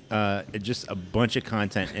make just a bunch of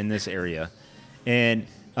content in this area, and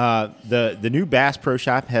the new Bass Pro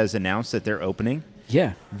Shop has announced that they're opening.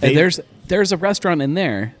 Yeah, They- and there's a restaurant in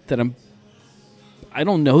there that I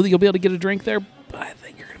don't know that you'll be able to get a drink there, but I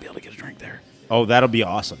think you're gonna be able to get a drink there. Oh, that'll be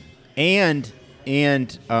awesome. And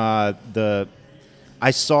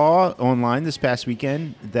I saw online this past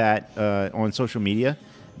weekend that on social media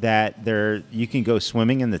that you can go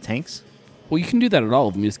swimming in the tanks. Well, you can do that at all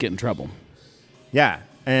of them. You just get in trouble. Yeah,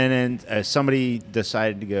 and then somebody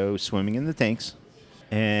decided to go swimming in the tanks,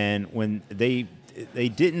 and when they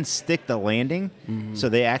didn't stick the landing, so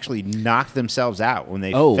they actually knocked themselves out when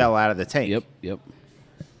they fell out of the tank. Yep.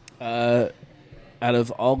 Out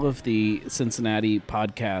of all of the Cincinnati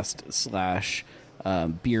podcast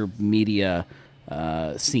 / beer media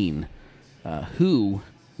scene, who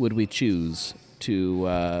would we choose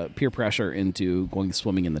to peer pressure into going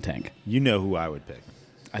swimming in the tank? You know who I would pick.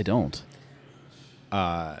 I don't.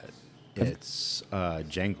 It's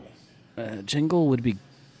Jangle. Jingle would be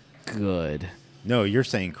good. No, you're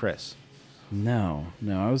saying Chris. No.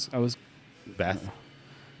 I was. Beth.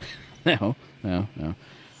 No.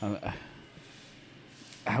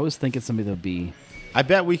 I was thinking somebody that would be. I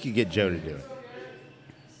bet we could get Joe to do it.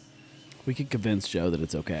 We could convince Joe that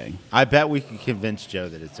it's okay. I bet we could convince Joe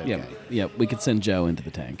that it's okay. Yep. We could send Joe into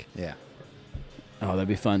the tank. Yeah. Oh, that'd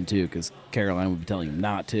be fun too, because Caroline would be telling him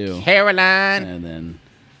not to, Caroline. and then,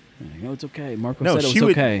 no, it's okay. Marco No, said it she was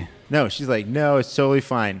would. okay. No, she's like, no, it's totally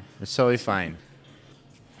fine. It's totally fine.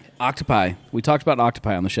 Octopi. We talked about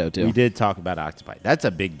octopi on the show too. We did talk about octopi. That's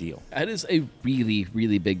a big deal. That is a really,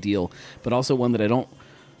 really big deal, but also one that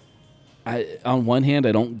on one hand,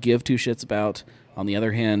 I don't give two shits about. On the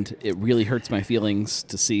other hand, it really hurts my feelings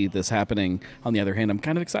to see this happening. On the other hand, I'm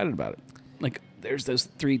kind of excited about it. Like, there's those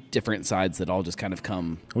three different sides that all just kind of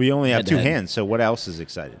come. We only have head to two head. hands, so what else is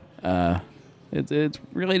excited? It's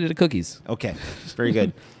related to cookies. Okay, very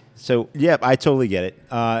good. So, yeah, I totally get it.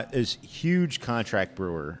 Is huge contract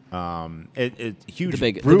brewer. Huge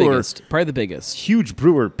The brewer. biggest, probably the biggest. Huge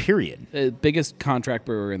brewer, period. Biggest contract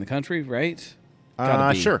brewer in the country, right?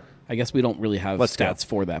 Gotta be. Sure. I guess we don't really have Let's go. stats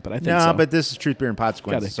for that, but I think No, so. but this is Truth, Beer, and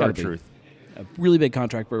Consequences. It's our gotta be. truth. A really big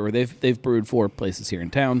contract brewer. They've brewed for places here in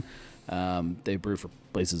town. They've brewed for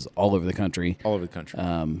places all over the country. All over the country.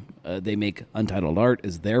 They make Untitled Art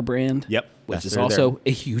is their brand. Yep, which that's is their- also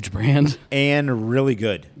a huge brand. And really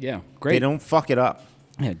good. Yeah, great. They don't fuck it up.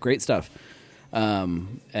 Yeah, great stuff.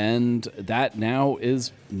 And that now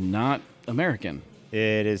is not American.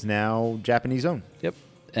 It is now Japanese owned. Yep.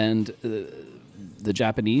 And the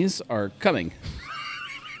Japanese are coming.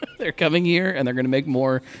 They're coming here, and they're going to make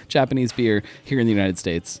more Japanese beer here in the United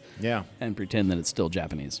States. Yeah. And pretend that it's still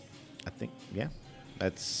Japanese. I think, yeah.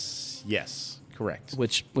 That's, yes, Correct.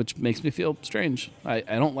 which makes me feel strange. I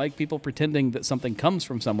don't like people pretending that something comes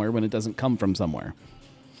from somewhere when it doesn't come from somewhere.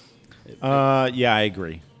 Yeah, I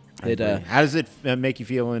agree. It, How does it make you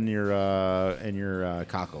feel in your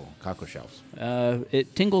cockle shells?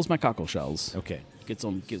 It tingles my cockle shells. Okay, Gets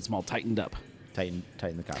them all tightened up. tighten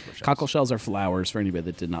the cockle shells. Cockle shells are flowers for anybody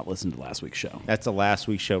that did not listen to last week's show. That's a last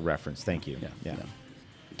week's show reference. Thank you. Yeah.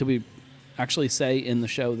 Did we actually say in the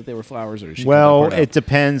show that they were flowers, or did she cut Well, that part out? it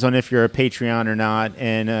depends on if you're a Patreon or not,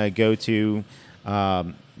 and go to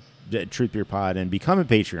Truth Beer Pod and become a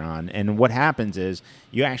Patreon. And what happens is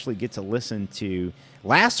you actually get to listen to.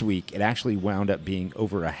 Last week, it actually wound up being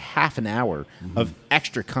over a half an hour of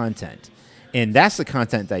extra content, and that's the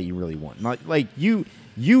content that you really want. Like you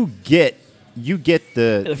get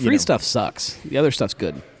the free stuff sucks. The other stuff's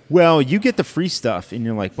good. Well, you get the free stuff, and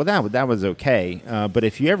you're like, well, that was okay. But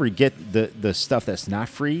if you ever get the stuff that's not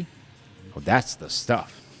free, well, that's the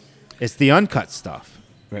stuff. It's the uncut stuff,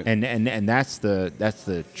 Right. and that's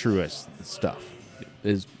the truest stuff. It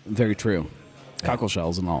is very true. Cockle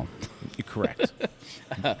shells and all. Correct.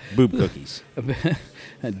 Boob cookies.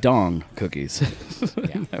 Dong cookies.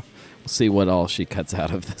 Yeah. We'll see what all she cuts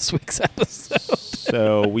out of this week's episode.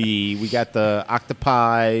 So we got the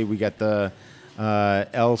octopi, we got the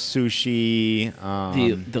El Sushi.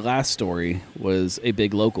 The last story was a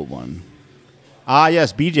big local one.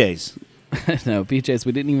 Yes, BJ's. No, BJ's,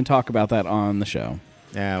 we didn't even talk about that on the show.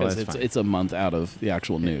 Yeah, well, Because that's fine. it's a month out of the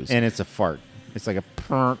actual news. And it's a fart. It's like a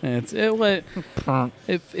purr.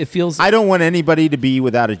 It feels. I don't want anybody to be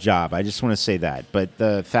without a job. I just want to say that. But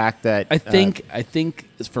the fact that I think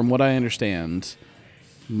from what I understand,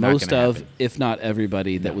 most gonna of, happen. if not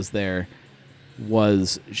everybody that was there,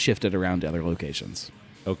 was shifted around to other locations.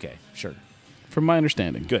 okay, sure, From my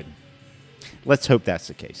understanding. good. Let's hope that's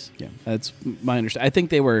the case. Yeah, that's my understanding. I think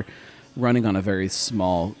they were running on a very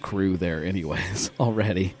small crew there, anyways,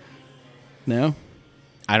 already. No.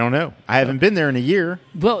 I don't know. I haven't been there in a year.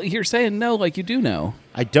 Well, you're saying no, like you do know.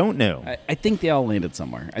 I don't know. I think they all landed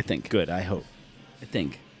somewhere. I think. Good. I hope.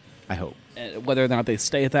 I hope. Whether or not they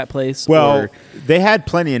stay at that place. Well, or they had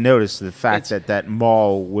plenty of notice to the fact It's- that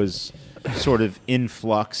mall was sort of in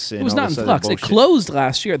flux. And it was all not in this other flux. It bullshit. closed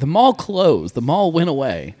last year. The mall closed. The mall went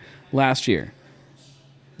away last year.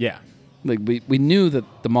 Yeah. Like we knew that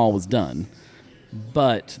the mall was done,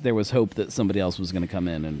 but there was hope that somebody else was going to come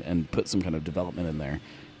in and put some kind of development in there.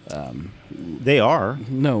 They are.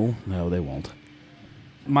 No, they won't.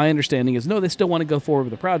 My understanding is no, they still want to go forward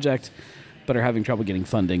with the project, but are having trouble getting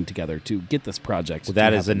funding together to get this project. Well,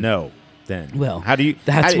 that to is a happen. no. Then Well, how do you?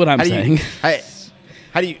 that's how do- what I'm how do you- saying.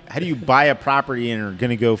 how do you buy a property and are going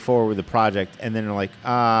to go forward with the project and then are like,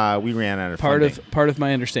 we ran out of funding. Part of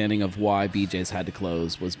my understanding of why BJ's had to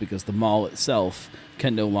close was because the mall itself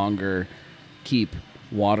can no longer keep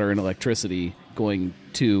water and electricity going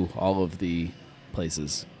to all of the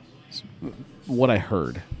places. What I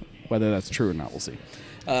heard, whether that's true or not, we'll see.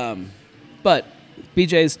 But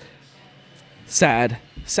BJ's sad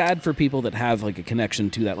for people that have like a connection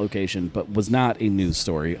to that location, but was not a news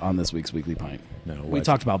story on this week's Weekly Pint. No, it we wasn't.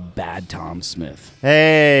 talked about Bad Tom Smith.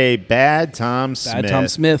 Hey, Bad Tom Smith. Bad Tom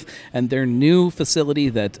Smith and their new facility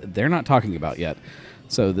that they're not talking about yet.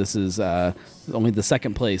 So this is only the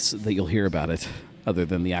second place that you'll hear about it, other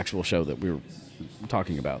than the actual show that we were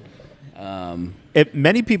talking about.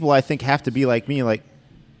 Many people, I think, have to be like me, like,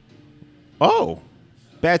 oh,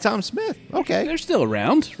 Bad Tom Smith. Okay. They're still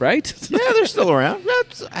around, right? Yeah, they're still around.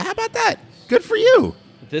 How about that? Good for you.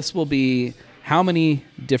 This will be how many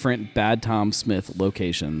different Bad Tom Smith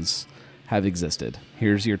locations have existed?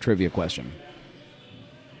 Here's your trivia question.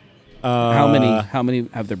 How many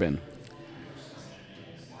have there been?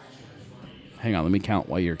 Hang on, let me count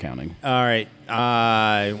while you're counting. All right.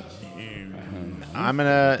 I'm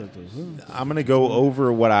gonna go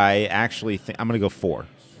over what I actually think. I'm gonna go 4.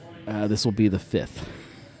 This will be the 5th.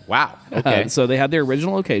 Wow. Okay. So they had their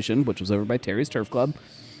original location, which was over by Terry's Turf Club.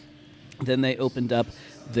 Then they opened up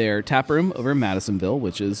their tap room over in Madisonville,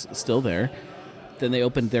 which is still there. Then they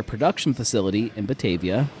opened their production facility in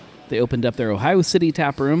Batavia. They opened up their Ohio City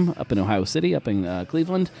tap room up in Ohio City, up in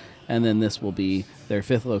Cleveland. And then this will be their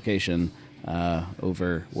 5th location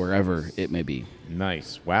over wherever it may be.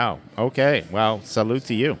 Nice. Wow. Okay. Well, salute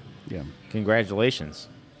to you. Yeah. Congratulations.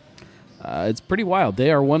 It's pretty wild.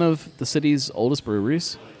 They are one of the city's oldest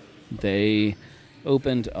breweries. They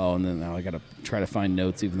opened... Oh, and then now I got to try to find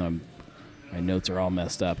notes, even though my notes are all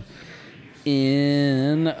messed up.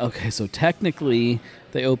 Okay, so technically,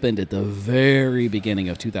 they opened at the very beginning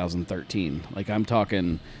of 2013. Like, I'm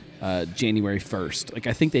talking January 1st. Like,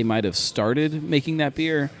 I think they might have started making that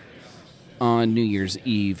beer on New Year's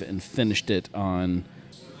Eve and finished it on...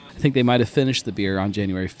 think they might have finished the beer on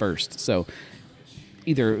January 1st. So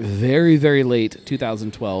either very, very late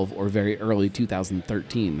 2012 or very early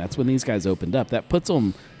 2013. That's when these guys opened up. That puts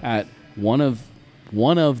them at one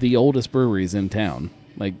of the oldest breweries in town,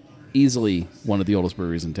 like easily one of the oldest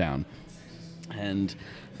breweries in town. And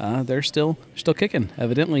they're still kicking,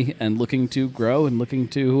 evidently, and looking to grow and looking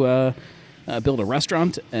to build a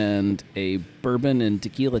restaurant and a bourbon and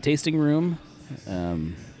tequila tasting room.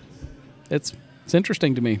 It's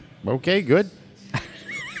interesting to me. Okay, good.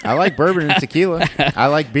 I like bourbon and tequila. I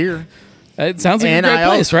like beer. It sounds like And a great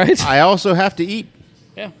place, right? I also have to eat.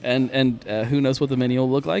 Yeah, and who knows what the menu will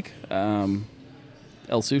look like?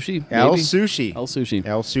 El Sushi, maybe? El Sushi. El Sushi.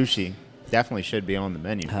 El Sushi. Definitely should be on the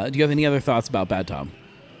menu. Do you have any other thoughts about Bad Tom?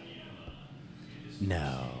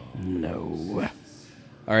 No.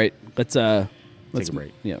 All right, let's a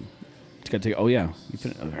break. Yeah, gotta take. Oh yeah,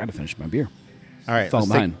 I gotta finish my beer. All right. Fall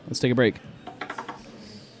mine. Let's take a break.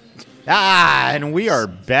 And we are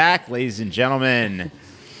back, ladies and gentlemen.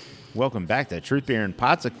 Welcome back to Truth, Beer, and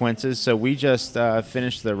Podsequences. So we just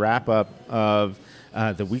finished the wrap-up of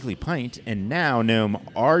the Weekly Pint, and now, Noam,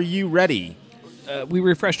 are you ready? We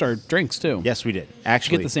refreshed our drinks too. Yes, we did. Did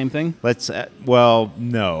Actually, you get the same thing? Let's. Well,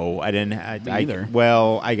 no, I didn't. Me either.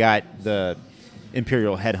 Well, I got the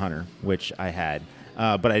Imperial Headhunter, which I had,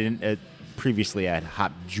 but I didn't. Previously, I had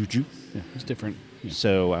Hop Juju. Yeah, it's different. Yeah.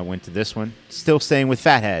 So I went to this one. Still staying with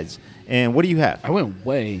Fatheads. And what do you have? I went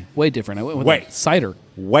way different. I went with Way. cider.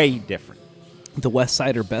 Way different. The West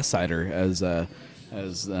Cider Best Cider, as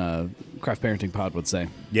Craft Parenting Pod would say.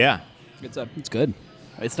 Yeah. It's good.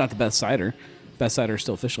 It's not the best cider. Best cider is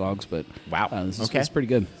still fish logs, but Wow. This is pretty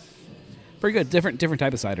good. Pretty good. Different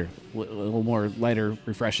type of cider. A little more lighter,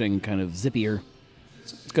 refreshing, kind of zippier.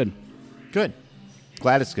 It's good. Good.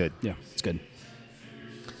 Glad it's good. Yeah, it's good.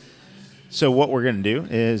 So what we're going to do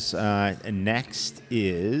is next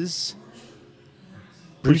is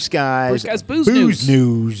Bruce Guy's Booze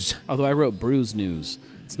News. Although I wrote Brews News.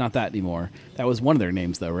 It's not that anymore. That was one of their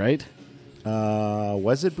names, though, right?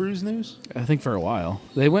 Was it Brews News? I think for a while.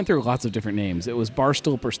 They went through lots of different names. It was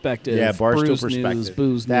Barstool Perspective. Yeah, Barstool Brews Perspective. News,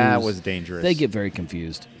 Booze That News. was dangerous. They get very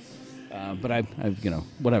confused. But I,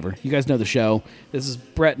 whatever. You guys know the show. This is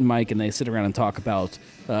Brett and Mike, and they sit around and talk about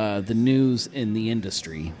the news in the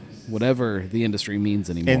industry, whatever the industry means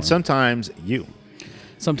anymore. And sometimes you.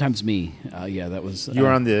 Sometimes me. Yeah, that was... You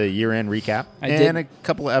were on the year-end recap. I and did. a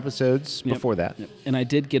couple of episodes Yep. before that. Yep. And I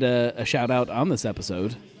did get a shout-out on this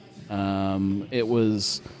episode. It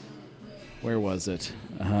was... Where was it?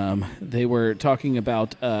 They were talking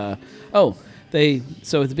about... So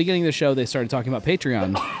at the beginning of the show, they started talking about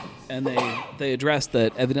Patreon. And they addressed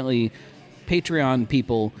that evidently Patreon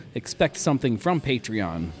people expect something from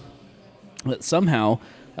Patreon. That somehow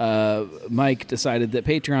Mike decided that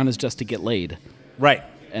Patreon is just to get laid. Right.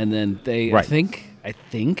 And then they, Right. I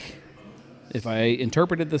think, if I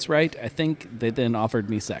interpreted this right, I think they then offered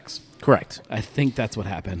me sex. Correct. I think that's what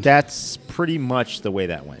happened. That's pretty much the way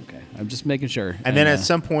that went. Okay, I'm just making sure. And then at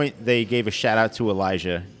some point, they gave a shout-out to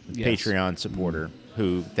Elijah, Yes. Patreon supporter,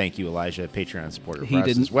 who, thank you, Elijah, Patreon supporter he for us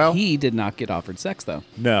didn't. as well. He did not get offered sex though.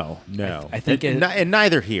 No. I think and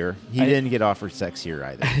neither here. He I- didn't get offered sex here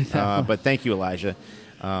either. But thank you, Elijah.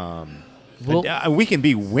 Well- We can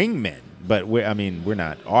be wingmen, but we're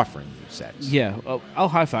not offering you sex. Yeah, I'll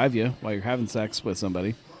high five you while you're having sex with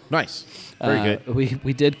somebody. Nice. Very good.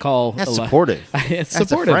 We did call. That's supportive. It's That's a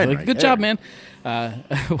supportive. friend Like, right good there. job, man.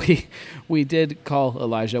 We did call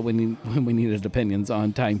Elijah when we needed opinions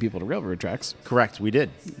on tying people to railroad tracks. Correct. We did.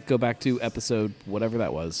 Go back to episode whatever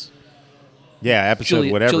that was. Yeah,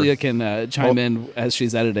 episode whatever. Julia can chime in as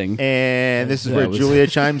she's editing. And this is That where was- Julia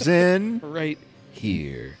chimes in. Right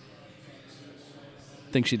here.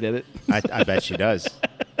 Think she did it. I bet she does.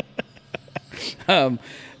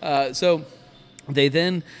 So they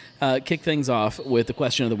then kick things off with the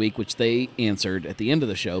question of the week, which they answered at the end of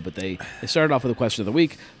the show. But they started off with the question of the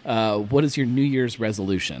week. What is your New Year's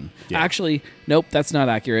resolution? Yeah. Actually, nope, that's not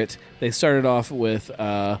accurate. They started off with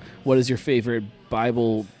what is your favorite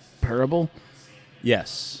Bible parable?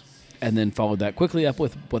 Yes. And then followed that quickly up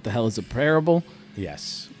with what the hell is a parable?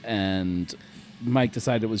 Yes. And Mike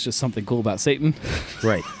decided it was just something cool about Satan.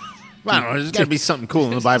 Right. Well, I don't know. There's got to be something cool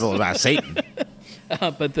in the Bible about Satan.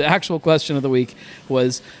 But the actual question of the week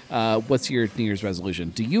was, what's your New Year's resolution?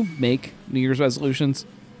 Do you make New Year's resolutions?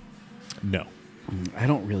 No, I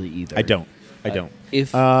don't really either. I don't. I don't.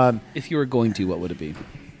 If you were going to, what would it be?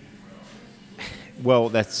 Well,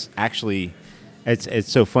 that's actually,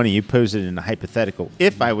 it's so funny. You posed it in a hypothetical.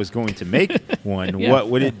 If I was going to make one, Yeah. what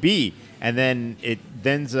would it be? And then it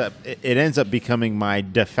ends up becoming my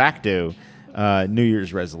de facto New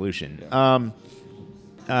Year's resolution.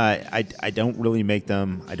 I don't really make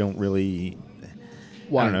them. I don't really.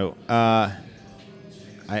 Why? I don't know.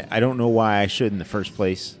 I don't know why I should in the first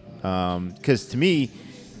place. Because to me,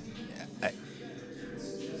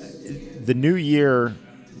 the new year,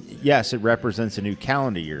 yes, it represents a new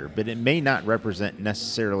calendar year, but it may not represent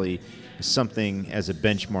necessarily something as a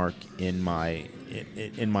benchmark in my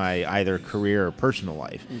either career or personal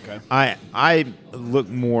life. Okay. I look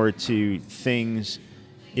more to things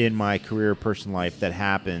in my career or personal life that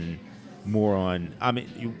happen more on. I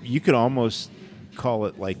mean, you could almost call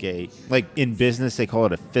it like in business they call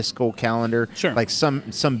it a fiscal calendar. Sure. Like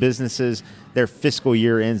some businesses, their fiscal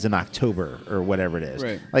year ends in October or whatever it is.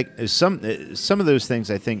 Right. Like some of those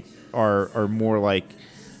things I think are more like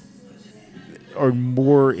or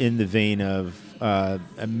more in the vein of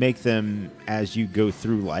make them as you go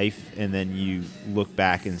through life, and then you look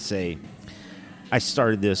back and say, I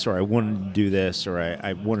started this, or I wanted to do this, or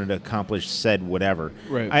I wanted to accomplish said whatever.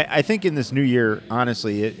 Right. I think in this new year,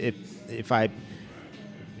 honestly, if I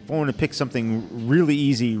want to pick something really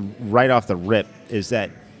easy right off the rip, is that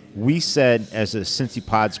we said as a Cincy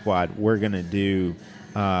Pod Squad, we're going to do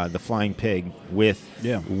the Flying Pig with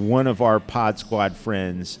one of our Pod Squad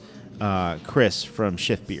friends, Chris from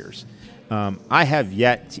Shift Beers. I have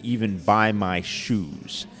yet to even buy my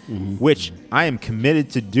shoes, which I am committed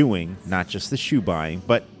to doing, not just the shoe buying,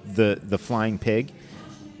 but the Flying Pig.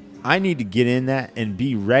 I need to get in that and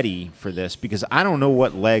be ready for this because I don't know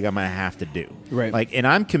what leg I'm going to have to do. Right. And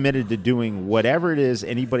I'm committed to doing whatever it is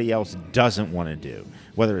anybody else doesn't want to do,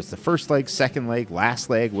 whether it's the first leg, second leg,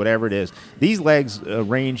 last leg, whatever it is. These legs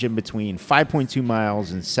range in between 5.2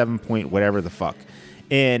 miles and 7 point whatever the fuck.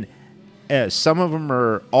 And some of them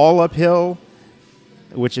are all uphill,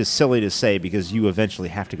 which is silly to say because you eventually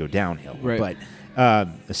have to go downhill. Right. But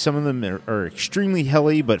some of them are extremely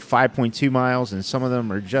hilly, but 5.2 miles, and some of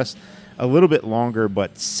them are just a little bit longer,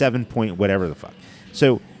 but 7 point whatever the fuck.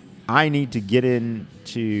 So I need to get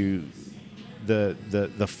into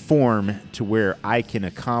the form to where I can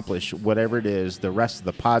accomplish whatever it is the rest of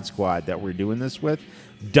the pod squad that we're doing this with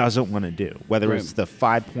doesn't want to do, whether it's the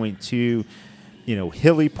 5.2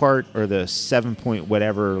 hilly part or the 7 point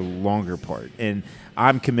whatever longer part. And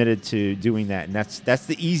I'm committed to doing that, and that's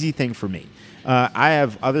the easy thing for me. I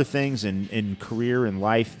have other things in career and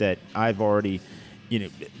life that I've already,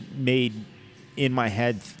 made in my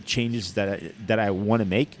head changes that I want to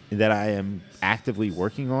make, that I am actively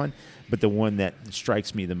working on. But the one that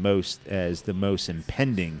strikes me the most as the most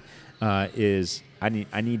impending is I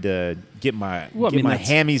need to get my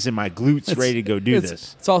hammies and my glutes ready to go do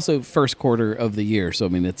this. It's also first quarter of the year, so I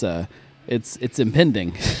mean it's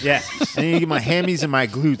impending. Yeah, I need to get my hammies and my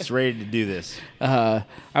glutes ready to do this. I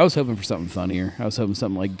was hoping for something funnier. I was hoping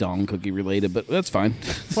something like Dong Cookie related, but that's fine.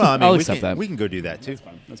 Well, I mean, I'll accept that. We can go do that too.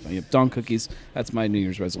 That's fine. Yep. Dong Cookies. That's my New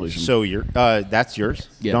Year's resolution. So that's yours?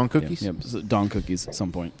 Yeah, Dong Cookies? Yeah, so Dong Cookies at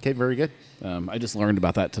some point. Okay, very good. I just learned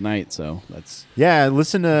about that tonight, so that's... Yeah,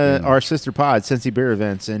 listen to our sister pod, Cincy Beer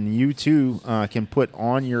Events, and you too can put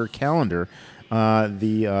on your calendar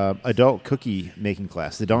the adult cookie making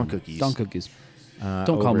class, the Dong Cookies. Dong Cookies.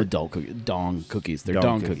 Don't call them adult cookies. Dong Cookies. They're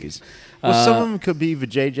Dong Cookies. Well, some of them could be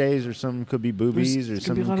vajayjays, or some could be boobies, or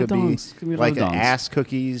some could be like ass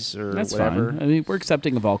cookies or that's whatever. Fine. I mean, we're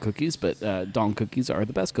accepting of all cookies, but Dong Cookies are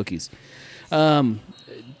the best cookies.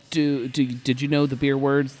 Did you know the beer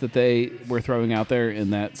words that they were throwing out there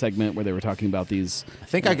in that segment where they were talking about these? I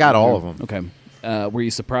think I got all of them. Okay. Were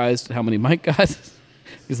you surprised how many Mike got?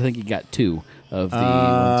 Because I think he got 2 of the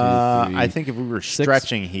 1, 2, 3, I think if we were 6.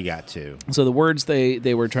 stretching, he got 2. So the words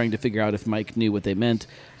they were trying to figure out if Mike knew what they meant.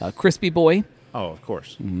 Crispy boy. Oh, of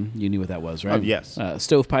course. Mm-hmm. You knew what that was, right? Yes.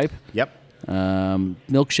 Stovepipe. Yep.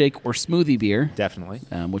 Milkshake or smoothie beer. Definitely.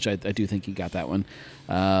 Which I do think he got that one.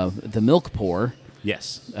 The milk pour.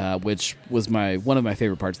 Yes. Which was one of my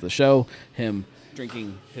favorite parts of the show. Him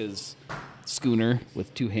drinking his schooner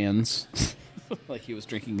with 2 hands. Like he was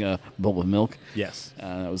drinking a bowl of milk. Yes.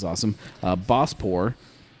 That was awesome. Boss pour,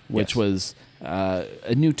 which yes. was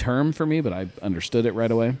a new term for me, but I understood it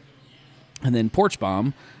right away. And then porch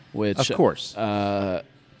bomb, which... Of course.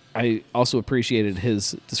 I also appreciated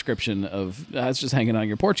his description of it's just hanging on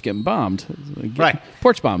your porch getting bombed. Right.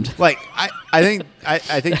 Porch bombed. Like, I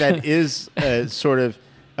think that is sort of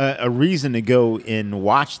a reason to go and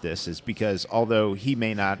watch this, is because although he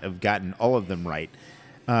may not have gotten all of them right,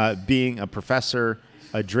 being a professor,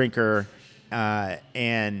 a drinker,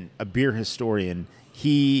 and a beer historian,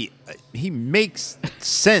 he makes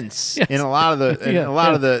sense yes. in a lot of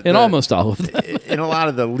the in almost all of them. in a lot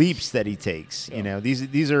of the leaps that he takes. Yeah.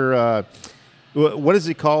 These are What is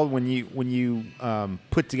it called when you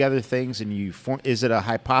put together things and you form? Is it a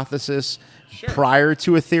hypothesis prior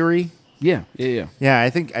to a theory? Yeah. Yeah, I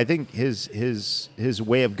think his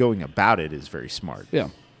way of going about it is very smart. Yeah.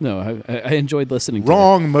 No, I enjoyed listening to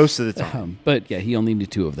Wrong most of the time. But yeah, he only knew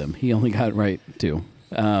 2 of them. He only got it right 2.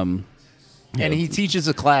 And he teaches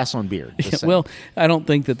a class on beer. just saying. Well, I don't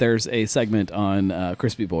think that there's a segment on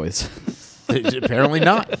Crispy Boys. Apparently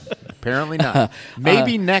not. Apparently not.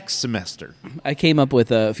 Maybe next semester. I came up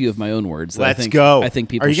with a few of my own words. That Let's go. I think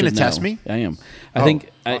people. Are you going to test me? I am.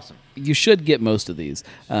 Awesome. You should get most of these.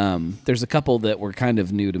 There's a couple that were kind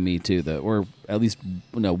of new to me too. That were at least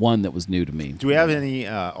one that was new to me. Do we have any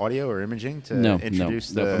audio or imaging to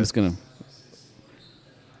introduce no. the? I'm just gonna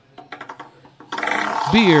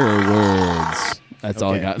beer words. That's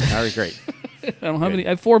all I got. All right, great. I don't have any. I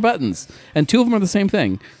have 4 buttons, and 2 of them are the same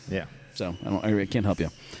thing. Yeah. So I can't help you.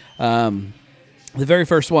 The very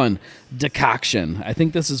first one, decoction. I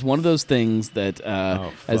think this is one of those things that,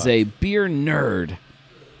 as a beer nerd,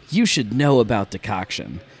 you should know about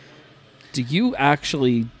decoction. Do you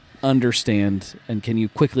actually understand, and can you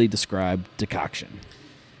quickly describe decoction?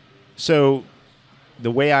 So,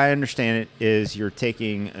 the way I understand it is you're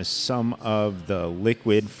taking some of the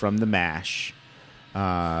liquid from the mash,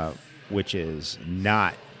 which is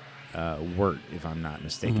not wort, if I'm not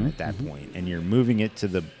mistaken, at that point, and you're moving it to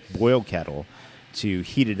the boil kettle to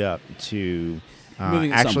heat it up to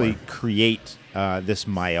actually create this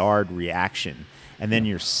Maillard reaction, and then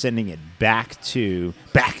you're sending it back to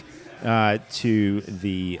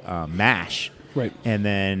the mash, right? And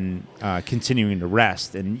then continuing to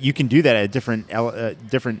rest, and you can do that at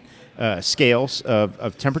different scales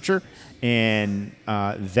of temperature, and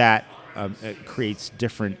that creates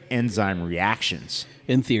different enzyme reactions.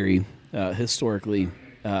 In theory, historically,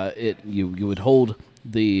 you would hold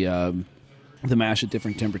the mash at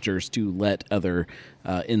different temperatures to let other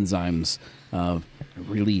enzymes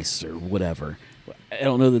release or whatever. I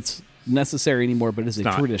don't know that's necessary anymore, but it's a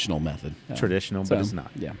traditional method. Traditional, but it's not.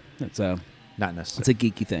 Yeah, it's not necessary. It's a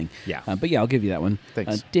geeky thing. Yeah, but yeah, I'll give you that one.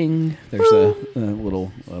 Thanks. Ding. There's a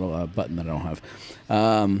little button that I don't have.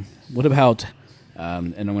 What about?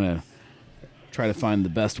 And I'm gonna try to find the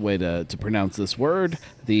best way to pronounce this word.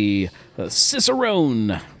 The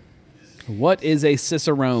cicerone. What is a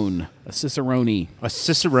cicerone? A cicerone. A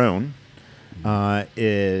cicerone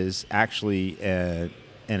is actually an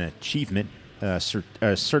achievement, a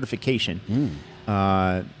certification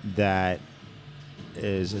that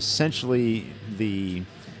is essentially the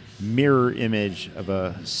mirror image of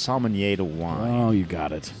a sommelier de wine. Oh, you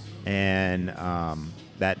got it. And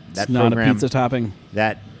that it's program, not a pizza topping.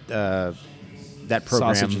 That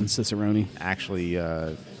program, sausage and cicerone, actually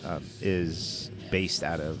is based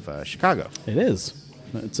out of Chicago. It is.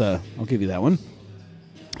 It's I'll give you that one.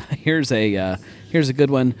 Here's a good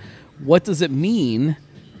one. What does it mean,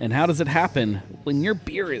 and how does it happen when your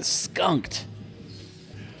beer is skunked?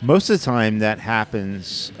 Most of the time, that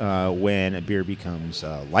happens when a beer becomes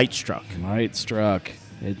light struck. Light struck.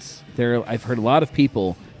 It's there. I've heard a lot of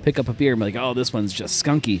people pick up a beer and be like, "Oh, this one's just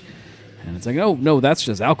skunky," and it's like, "Oh no, that's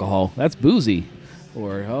just alcohol. That's boozy."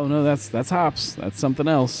 Or, oh, no, that's hops. That's something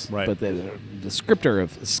else. Right. But the descriptor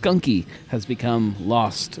of skunky has become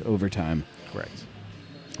lost over time. Correct.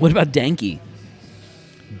 What about danky?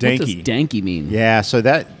 Danky. What does danky mean? Yeah, so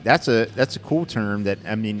that's a cool term that,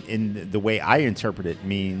 I mean, in the way I interpret it,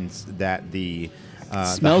 means that the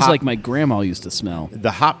smells like my grandma used to smell.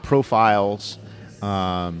 The hop profiles,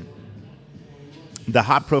 are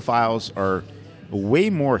way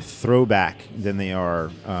more throwback than they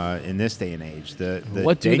are in this day and age.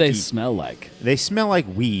 What do they smell like? They smell like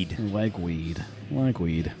weed. Like weed.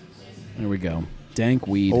 There we go. Dank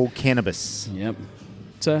weed. Old cannabis. Yep.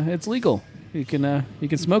 It's legal. You can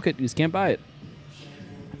smoke it. You just can't buy it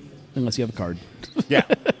unless you have a card. Yeah,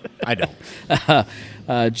 I don't.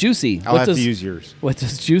 Juicy. I'll have to use yours. What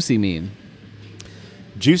does juicy mean?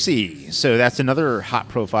 Juicy. So that's another hop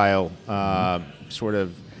profile sort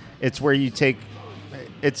of. It's where you take.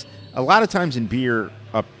 It's a lot of times in beer,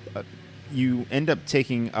 you end up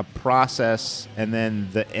taking a process, and then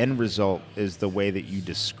the end result is the way that you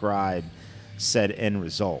describe said end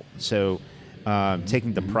result. So,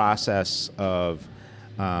 taking the process of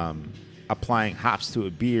applying hops to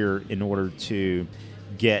a beer in order to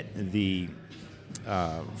get the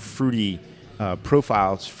fruity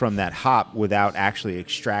profiles from that hop without actually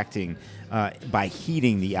extracting. By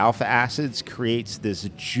heating the alpha acids, creates this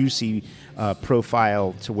juicy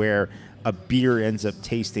profile to where a beer ends up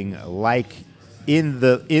tasting like in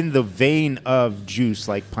the vein of juice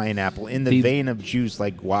like pineapple, in the vein of juice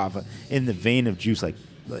like guava, in the vein of juice like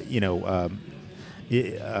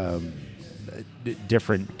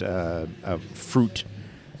different fruit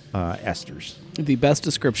esters. The best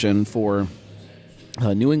description for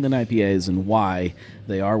New England IPAs and why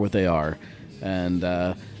they are what they are, and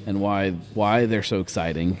why they're so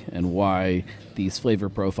exciting, and why these flavor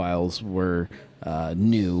profiles were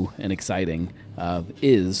new and exciting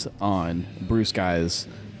is on Brew Skies,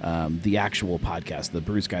 the actual podcast, the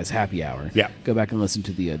Brew Skies Happy Hour. Yeah. Go back and listen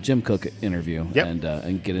to the Jim Cook interview. Yep.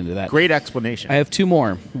 And get into that. Great explanation. I have two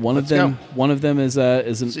more. One Let's of them. go. One of them is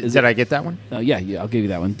Did I get that one? yeah, I'll give you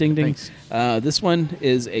that one. Ding, ding. Thanks. This one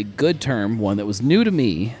is a good term, one that was new to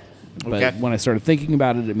me, but Okay. when I started thinking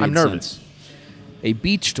about it, it made I'm nervous. sense. A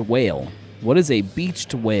beached whale. What is a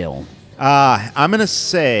beached whale? I'm going to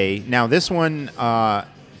say, now this one, I'm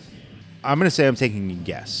going to say I'm taking a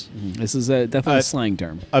guess. This is definitely a slang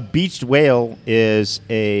term. A beached whale is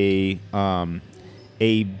a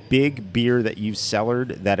big beer that you've cellared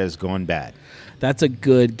that has gone bad. That's a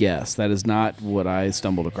good guess. That is not what I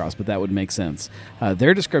stumbled across, but that would make sense.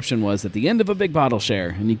 Their description was at the end of a big bottle share,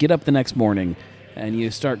 and you get up the next morning, and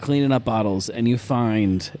you start cleaning up bottles, and you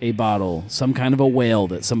find a bottle, some kind of a whale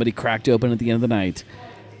that somebody cracked open at the end of the night,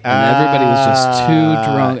 and everybody was just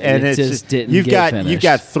too drunk, and it it's just didn't you've get got finished. You've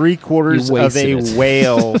got 3/4 You of wasted a it.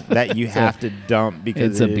 whale that you have to dump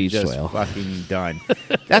because it's a it's beached just whale. fucking done.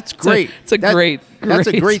 That's great. It's a great That's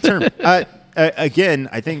a great term. term. Again,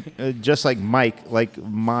 I think just like Mike, like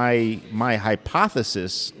my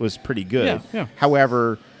hypothesis was pretty good. Yeah.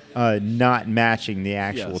 However, not matching the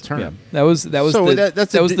actual term. Yeah. That was So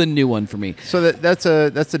that was the new one for me. So that's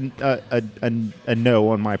a no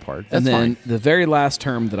on my part. That's And then fine. the very last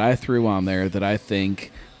term that I threw on there that I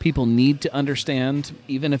think people need to understand,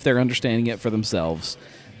 even if they're understanding it for themselves,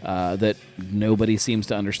 that nobody seems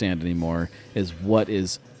to understand anymore, is what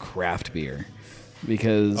is craft beer.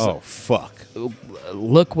 Because Oh fuck.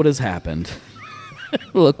 look what has happened.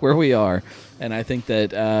 Look where we are. And I think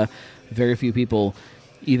that very few people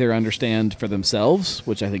either understand for themselves,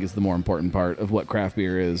 which I think is the more important part of what craft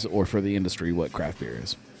beer is, or for the industry what craft beer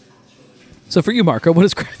is. So for you, Marco, what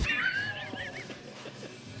is craft beer?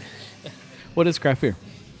 What is craft beer?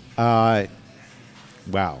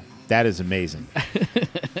 Wow, that is amazing.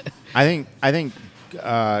 I think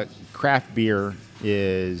craft beer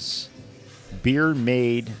is beer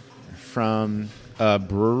made from a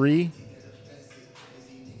brewery,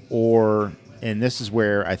 or, and this is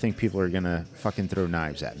where I think people are gonna fucking throw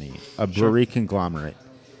knives at me, a brewery conglomerate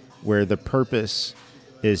where the purpose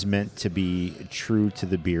is meant to be true to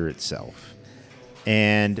the beer itself,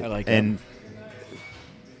 and I like that. and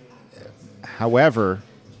however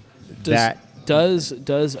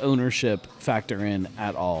Does ownership factor in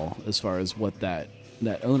at all as far as what that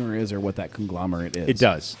owner is or what that conglomerate is? It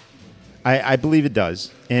does. I believe it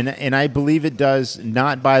does. And I believe it does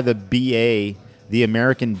not by the BA, the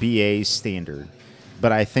American BA standard,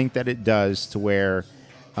 but I think that it does to where,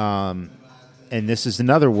 and this is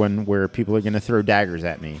another one where people are going to throw daggers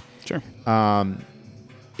at me. Sure.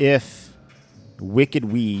 If Wicked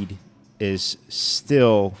Weed is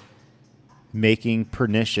still making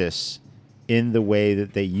pernicious in the way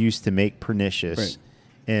that they used to make pernicious, Right.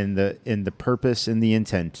 in the purpose and the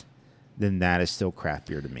intent, then that is still craft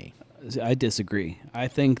beer to me. I disagree. I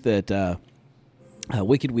think that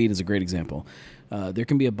Wicked Weed is a great example. There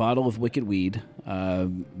can be a bottle of Wicked Weed,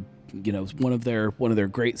 one of their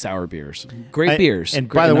great sour beers, beers. And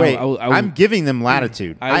Great- by the way, I I'm giving them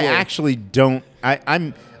latitude. I I will- actually don't.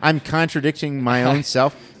 I'm contradicting my own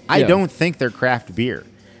self. I Yeah. don't think they're craft beer,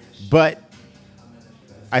 but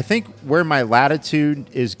I think where my latitude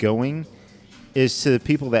is going is to the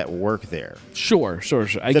people that work there. sure.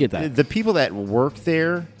 I get that. The people that work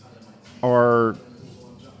there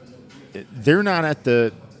they're not at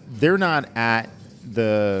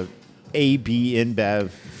the AB InBev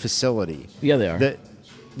facility. Yeah, they are.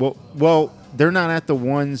 Well, they're not at the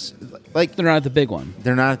ones like They're not at the big one.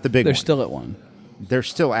 they're not at the big They're one. still at one. They're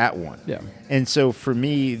still at one. Yeah. And so for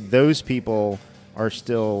me, those people are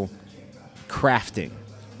still crafting.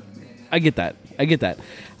 I get that.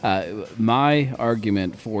 My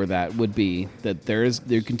argument for that would be that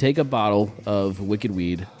you can take a bottle of Wicked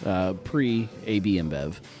Weed pre AB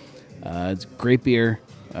InBev. It's great beer,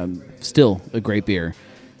 still a great beer.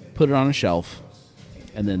 Put it on a shelf,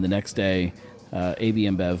 and then the next day, AB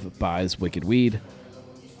InBev buys Wicked Weed.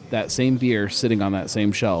 That same beer sitting on that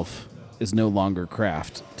same shelf is no longer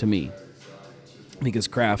craft to me, because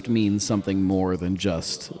craft means something more than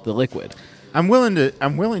just the liquid. I'm willing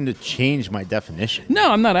to change my definition.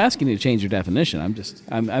 No, I'm not asking you to change your definition.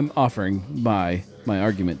 I'm offering my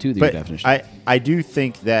argument to the But definition. I do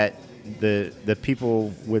think that the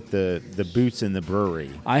people with the boots in the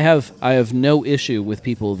brewery. I have no issue with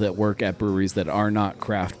people that work at breweries that are not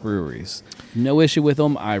craft breweries. No issue with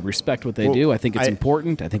them. I respect what they Well, do. I think it's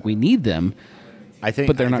important. I think we need them, I think,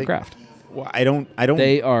 but they're not think- craft. Well, I don't.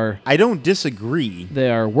 They are I don't disagree. they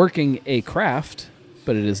are working a craft,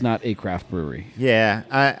 but it is not a craft brewery. Yeah,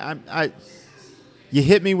 I you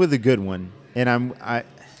hit me with a good one, and I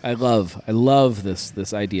love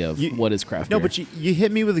this idea of what is craft No, beer. but you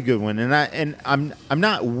hit me with a good one, and I'm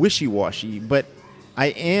not wishy-washy, but I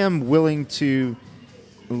am willing to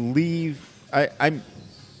leave.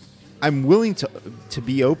 I'm willing to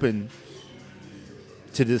be open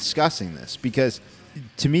to discussing this, because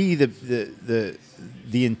to me the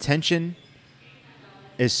intention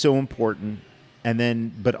is so important, and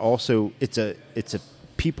then but also it's a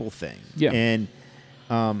people thing. Yeah. And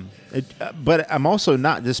but I'm also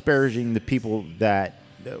not disparaging the people that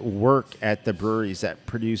work at the breweries that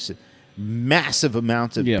produce massive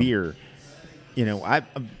amounts of Yeah. beer. You know, I'm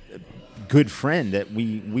a good friend that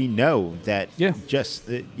we know that Yeah. just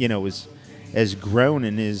has grown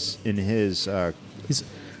in his He's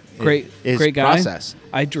great his great guy. process.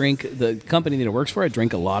 I drink the company that it works for. I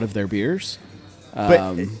drink a lot of their beers,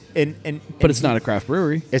 But but it's not a craft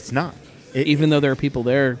brewery. It's not. Even though there are people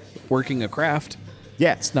there working a craft,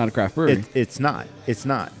 Yeah, it's not a craft brewery. It's not. It's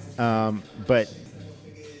not. But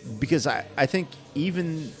because I think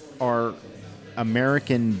even our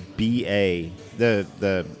American BA,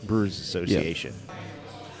 the Brewers Association,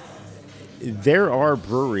 there are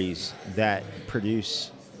breweries that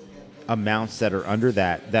produce amounts that are under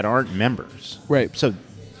that aren't members. Right. So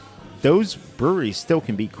those breweries still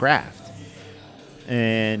can be craft.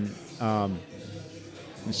 And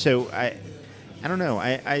so I don't know.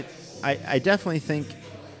 I definitely think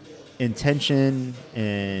intention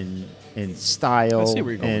and style I see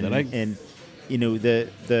where you're going with that. and you know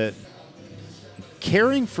the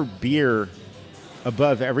caring for beer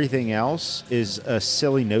above everything else is a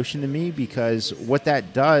silly notion to me, because what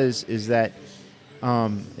that does is that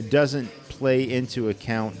it doesn't play into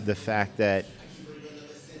account the fact that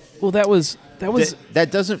Well, that was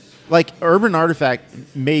that doesn't, like, Urban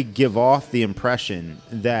Artifact may give off the impression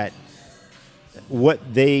that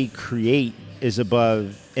what they create is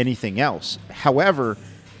above anything else. However,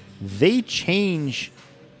 they change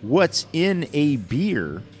what's in a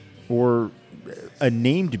beer or a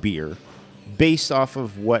named beer based off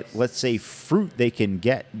of what, let's say, fruit they can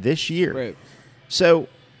get this year. right. So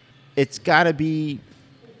it's got to be,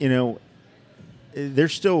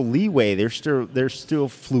 there's still leeway. There's still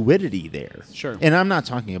fluidity there. Sure. And I'm not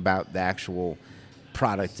talking about the actual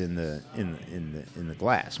product in the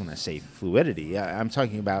glass when I say fluidity. I'm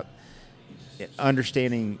talking about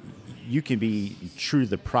understanding you can be true to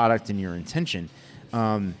the product and your intention,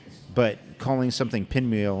 but calling something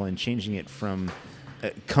pinwheel and changing it from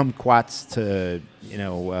kumquats to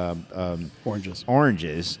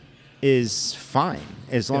oranges is fine,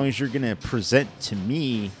 as long as you're going to present to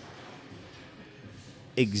me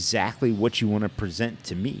exactly what you want to present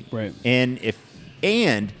to me. Right.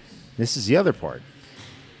 And this is the other part.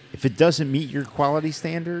 If it doesn't meet your quality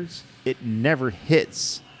standards, it never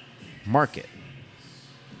hits market.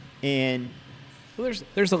 And Well,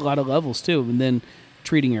 there's a lot of levels too, and then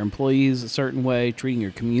treating your employees a certain way, treating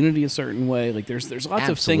your community a certain way. Like there's lots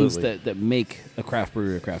of things Absolutely. that make a craft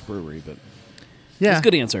brewery a craft brewery. But yeah, it's a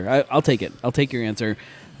good answer. I'll take it. I'll take your answer.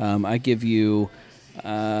 I give you.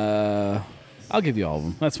 I'll give you all of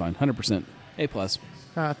them. That's fine. 100%. A plus.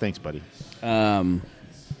 Thanks, buddy.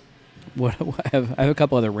 What I have a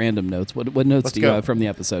couple other random notes. What notes Let's do you go. have from the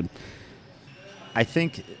episode? I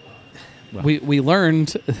think We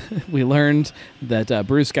learned that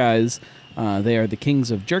Bruce guys, they are the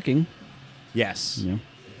kings of jerking. yes. You know,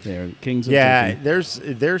 they are the kings of Yeah,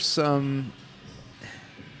 jerking. there's some.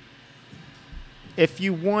 If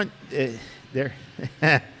you want, there.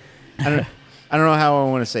 I don't know how I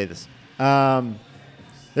want to say this.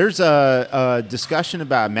 There's a discussion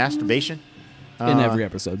about masturbation In every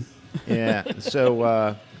episode. Yeah,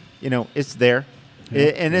 so it's there,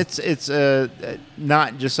 and it's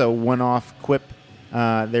not just a one-off quip.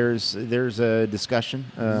 There's a discussion,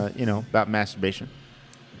 about masturbation.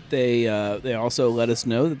 They also let us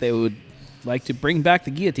know that they would like to bring back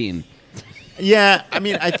the guillotine. Yeah, I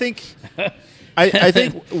mean, I think I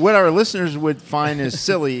think what our listeners would find is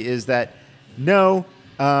silly is that no,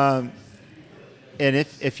 and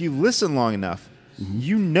if you listen long enough,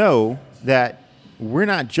 you know that we're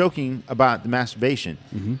not joking about the masturbation.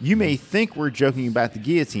 You may think we're joking about the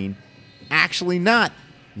guillotine, actually not.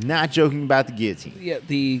 Not joking about the guillotine. Yeah,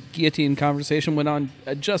 the guillotine conversation went on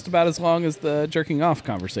just about as long as the jerking off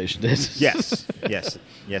conversation did. Yes, yes,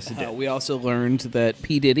 yes, it did. We also learned that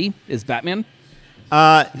P. Diddy is Batman.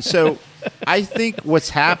 So I think what's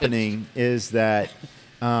happening is that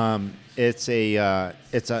it's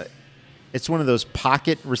one of those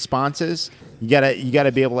pocket responses. You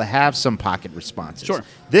gotta be able to have some pocket responses. Sure.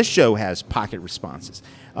 This show has pocket responses,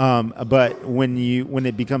 but when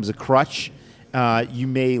it becomes a crutch, you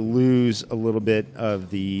may lose a little bit of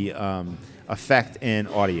the effect and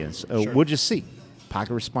audience. Sure. We'll just see.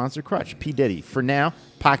 Pocket response or crutch. P. Diddy. For now,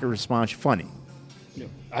 pocket response funny.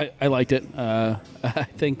 I liked it. I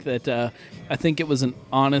think it was an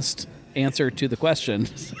honest answer to the question.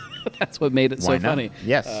 That's what made it Why so not? funny.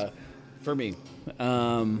 Yes. For me.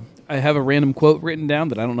 I have a random quote written down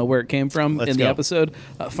that I don't know where it came from Let's in the go. episode.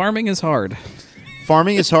 Farming is hard.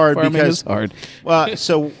 Farming is hard Farming because is hard. Well,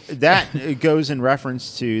 so that goes in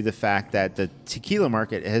reference to the fact that the tequila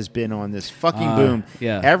market has been on this fucking boom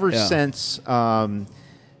ever since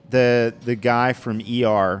the guy from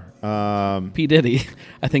ER. P. Diddy.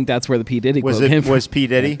 I think that's where the P. Diddy Was quote it- came from. was P.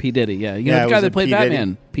 Diddy? Yeah, P. Diddy, yeah. You Yeah, know, the guy was that it played P. Diddy?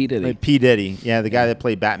 Batman. P. Diddy. P. Diddy, yeah, the guy that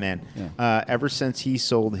played Batman. Yeah. Ever since he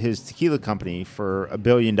sold his tequila company for $1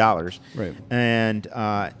 billion, Right. and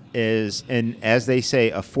as they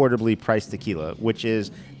say, affordably priced tequila,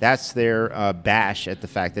 that's their bash at the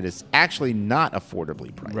fact that it's actually not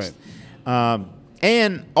affordably priced. Right.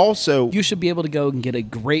 And also, You should be able to go and get a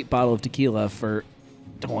great bottle of tequila for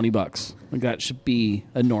 $20. Like that should be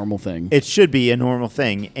a normal thing. it should be a normal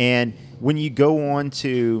thing. And when you go on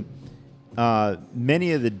to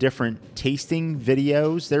many of the different tasting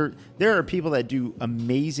videos, there are people that do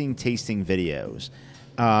amazing tasting videos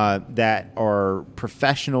that are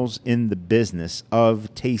professionals in the business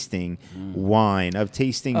of tasting wine, of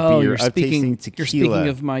tasting beer, of tasting tequila. You're speaking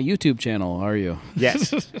of my YouTube channel, are you?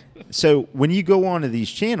 Yes. So when you go on to these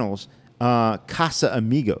channels, Casa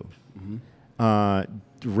Amigo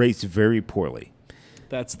rates very poorly.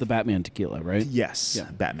 That's the Batman tequila, right? Yes,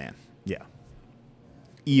 Yeah. Batman. Yeah.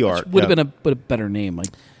 ER Would have been a better name, like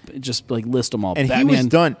just like list them all. and Batman, he was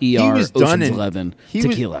done. ER, he was done Ocean's in 11, he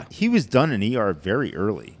tequila. he was done in ER very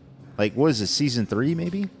early. Like, what is it, season 3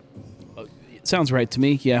 maybe? Sounds right to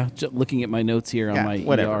me. Yeah, looking at my notes here on Yeah, my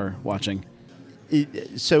whatever. ER watching.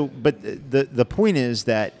 But the point is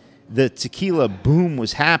that the tequila boom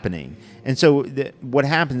was happening, and so what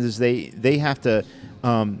happens is they have to.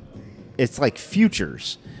 It's like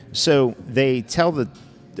futures, so they tell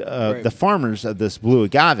the farmers of this blue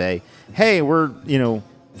agave, hey, we're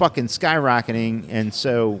fucking skyrocketing, and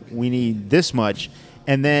so we need this much.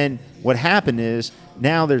 And then what happened is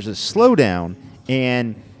now there's a slowdown,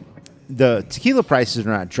 and the tequila prices are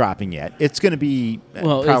not dropping yet. It's going to be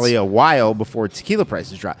probably a while before tequila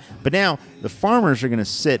prices drop. But now the farmers are going to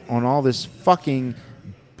sit on all this fucking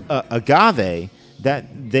agave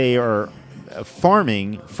that they are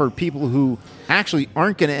farming for people who actually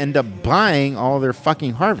aren't going to end up buying all their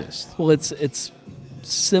fucking harvest. Well, it's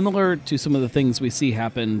similar to some of the things we see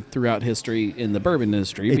happen throughout history in the bourbon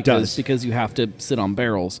industry because you have to sit on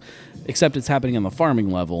barrels, except it's happening on the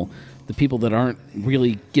farming level. The people that aren't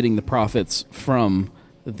really getting the profits from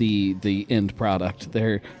the end product,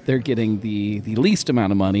 they're getting the least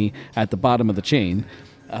amount of money at the bottom of the chain.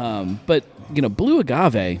 But blue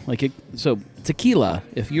agave, so tequila,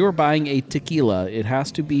 if you're buying a tequila, it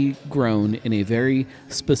has to be grown in a very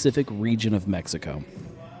specific region of Mexico.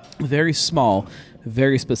 Very small,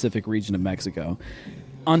 very specific region of Mexico.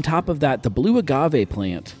 On top of that, the blue agave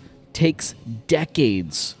plant takes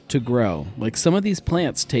decades to grow. Like some of these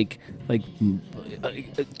plants take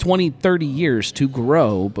 20, 30 years to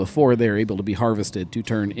grow before they're able to be harvested to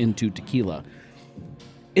turn into tequila.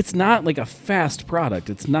 It's not like a fast product.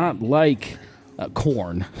 It's not like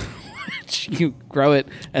corn. You grow it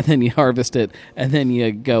and then you harvest it and then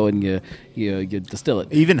you go and you distill it.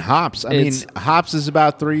 Even hops. I mean, hops is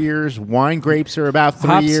about 3 years. Wine grapes are about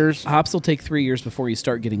 3 years. Hops will take 3 years before you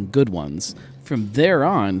start getting good ones. From there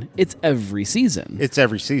on, it's every season. It's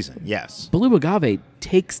every season, yes. Blue agave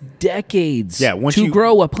takes decades to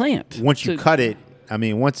grow a plant. Once you cut it, I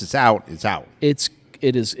mean, once it's out, it's out. It's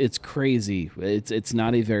crazy. It's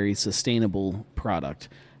not a very sustainable product.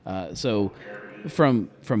 So from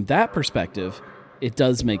that perspective, it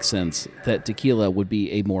does make sense that tequila would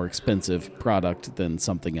be a more expensive product than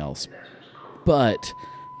something else. But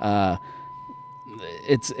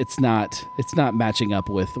it's not matching up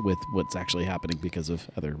with what's actually happening because of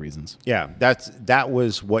other reasons. Yeah, that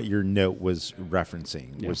was what your note was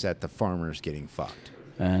referencing, was that the farmer's getting fucked.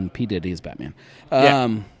 And P. Diddy is Batman.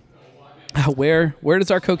 Yeah. Where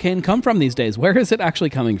does our cocaine come from these days? Where is it actually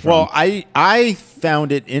coming from? Well, I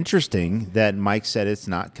found it interesting that Mike said it's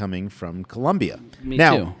not coming from Colombia. Me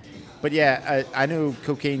now, too. But yeah, I know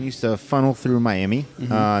cocaine used to funnel through Miami.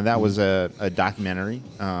 That was a documentary,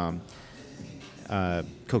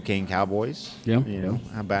 Cocaine Cowboys. Yeah. You know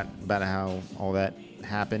about how all that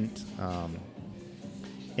happened,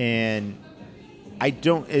 and I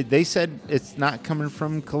don't. They said it's not coming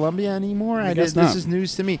from Colombia anymore. guess not. This is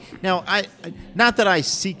news to me. Now, not that I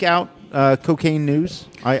seek out cocaine news.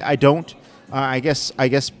 I don't. I guess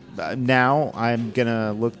now I'm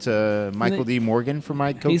gonna look to Michael D. Morgan for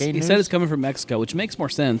my cocaine He news. said it's coming from Mexico, which makes more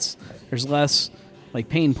sense. There's less like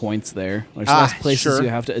pain points there. There's less places sure. you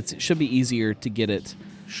have to. It should be easier to get it,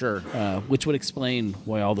 Sure. which would explain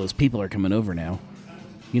why all those people are coming over now.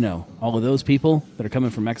 You know, all of those people that are coming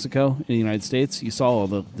from Mexico in the United States. You saw all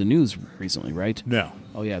the news recently, right? No.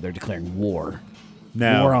 Oh yeah, they're declaring war.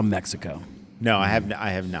 No. War on Mexico. No, I have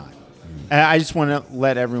not. I just want to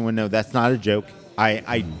let everyone know that's not a joke.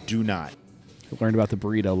 I do not. Learned about the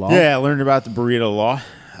burrito law. Yeah, I learned about the burrito law.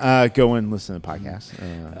 Go and listen to the podcast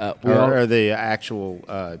or the actual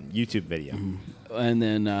YouTube video. And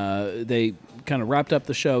then they kind of wrapped up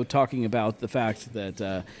the show talking about the fact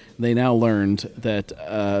that they now learned that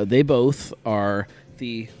they both are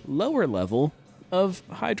the lower level of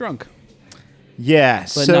high drunk, Yeah, but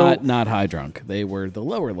so not high drunk. They were the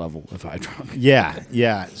lower level of high drunk.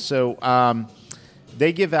 yeah. So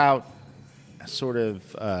they give out sort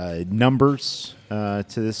of numbers to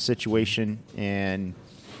this situation, and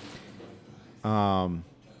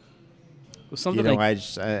Something you know, like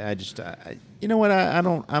I just you know what, I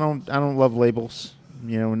don't love labels.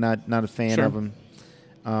 You know, not a fan Sure. of them.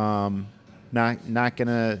 Not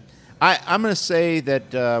gonna. I'm gonna say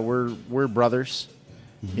that we're brothers.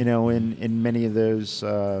 You know, in many of those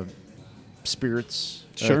spirits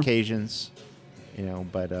Sure. occasions. You know,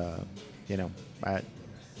 but you know,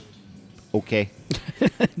 okay,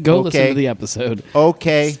 go listen okay. to the episode.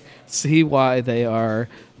 okay, See why they are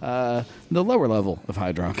the lower level of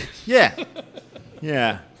high drunk. yeah,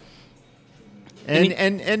 yeah. Any-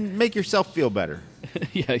 And make yourself feel better.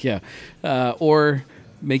 yeah. Or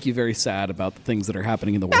make you very sad about the things that are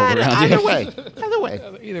happening in the world around Either you. way, either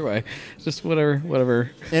way. Either way, just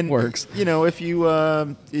whatever And works. You know, if you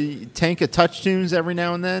tank a touch tunes every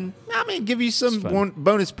now and then, I mean, give you some It's fine.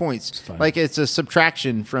 bonus points. fine. Like it's a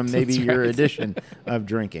subtraction from maybe That's your right. addition of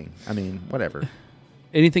drinking. I mean, whatever.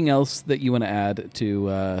 Anything else that you want to add to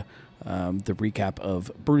the recap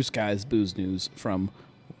of Bruce Guy's Booze News from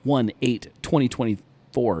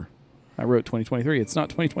 1/8/2024? I wrote 2023. It's not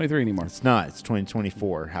 2023 anymore. It's not. It's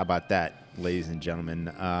 2024. How about that, ladies and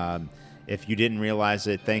gentlemen? If you didn't realize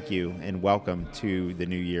it, thank you and welcome to the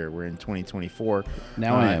new year. We're in 2024.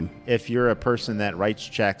 Now I am. If you're a person that writes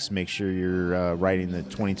checks, make sure you're writing the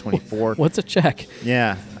 2024. What's a check?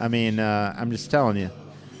 Yeah, I mean, I'm just telling you.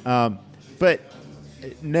 But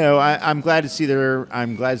no, I'm glad to see they're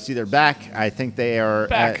back. I think they are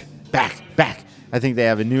Back. back. I think they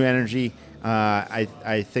have a new energy.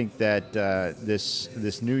 I think that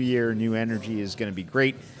this new year, new energy is going to be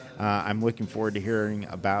great. I'm looking forward to hearing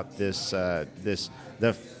about the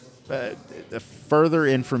further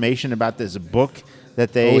information about this book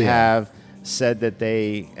that they have said that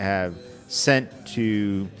they have sent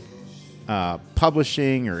to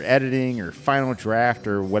publishing or editing or final draft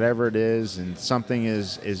or whatever it is, and something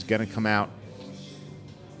is going to come out.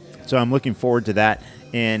 So I'm looking forward to that.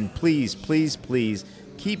 And please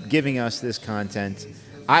keep giving us this content.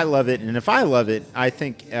 I love it, and if I love it, I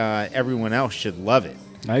think everyone else should love it.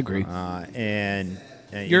 I agree. And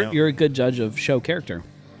You're a good judge of show character.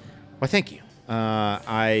 well, thank you.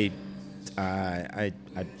 I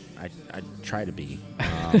try to be.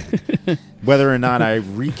 Whether or not I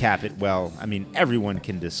recap it well, I mean, everyone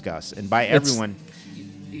can discuss, and by everyone,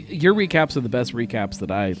 Your recaps are the best recaps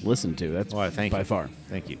that I listen to. That's well, thank by you. far.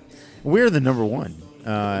 Thank you. We're the number one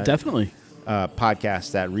Definitely.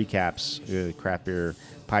 podcast that recaps craft beer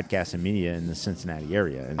podcasts and media in the Cincinnati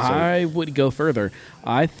area. And so, I would go further.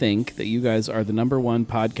 I think that you guys are the number one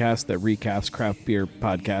podcast that recaps craft beer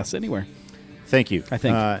podcasts anywhere. thank you. I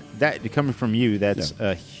think. That coming from you, that's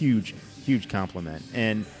a huge compliment.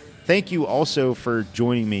 And thank you also for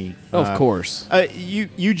joining me. Of course.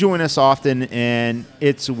 You join us often, and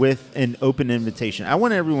it's with an open invitation. I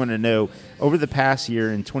want everyone to know, over the past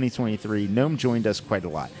year in 2023, Noam joined us quite a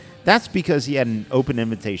lot. That's because he had an open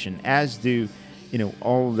invitation, as do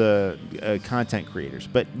all the content creators.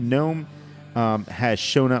 But Noam has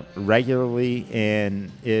shown up regularly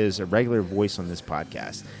and is a regular voice on this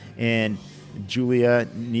podcast. And Julia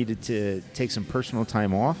needed to take some personal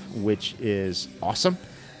time off, which is awesome.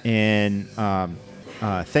 And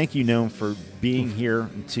thank you, Noam, for being here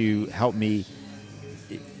to help me,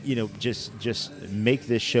 just make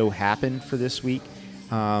this show happen for this week.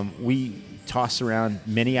 We tossed around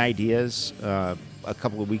many ideas a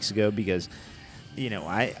couple of weeks ago because,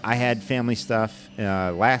 I had family stuff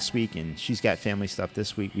last week, and she's got family stuff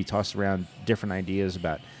this week. We tossed around different ideas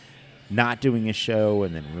about not doing a show,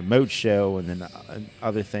 and then a remote show, and then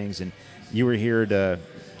other things. And you were here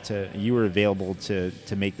you were available to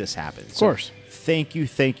make this happen. Of course. So thank you.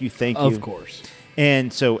 Of course.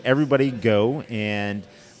 And so everybody go and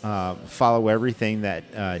follow everything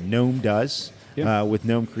that Noam does. Yep. With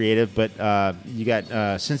Noam Creative, but you got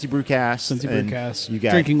Cincy Brewcast. You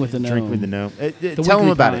got Drinking with the Drink with the Gnome. Gnome. Tell them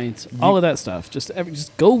about it. All of that stuff. Just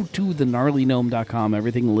go to thegnarlygnome.com.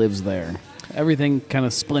 Everything lives there. Everything kind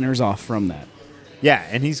of splinters off from that. Yeah,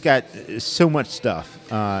 and he's got so much stuff.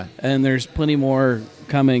 And there's plenty more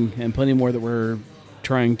coming, and plenty more that we're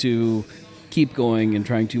trying to keep going and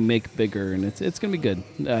trying to make bigger. And it's going to be good.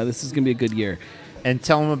 This is going to be a good year. And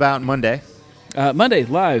tell them about Monday. Monday,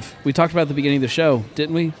 live. We talked about it at the beginning of the show,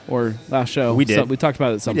 didn't we? Or last show? We did. So we talked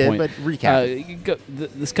about it at some point. But recap.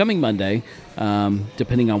 This coming Monday,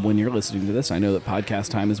 depending on when you're listening to this, I know that podcast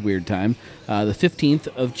time is weird time, the 15th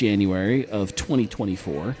of January of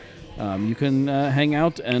 2024, you can hang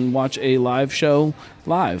out and watch a live show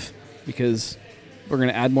live, because we're going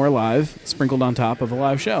to add more live sprinkled on top of a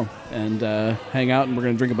live show, and hang out, and we're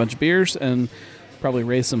going to drink a bunch of beers and probably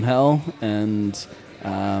raise some hell, and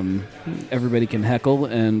everybody can heckle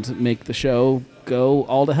and make the show go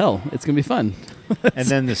all to hell. It's going to be fun. And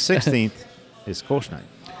then the 16th is Kolsch Night.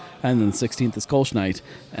 And then the 16th is Kolsch Night,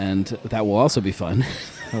 and that will also be fun.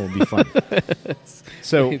 That will be fun.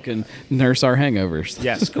 So you can nurse our hangovers.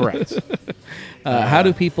 Yes, correct. How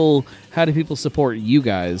do people support you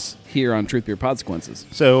guys here on Truth Beer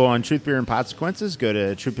Podsequences? So on Truth Beer and Podsequences, go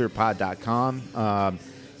to truthbeerpod.com.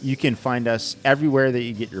 You can find us everywhere that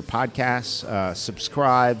you get your podcasts.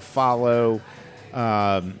 Subscribe, follow,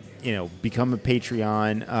 become a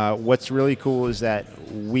Patreon. What's really cool is that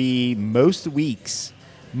we most weeks,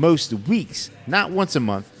 not once a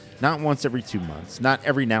month, not once every 2 months, not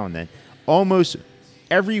every now and then, almost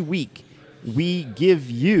every week, we give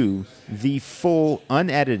you the full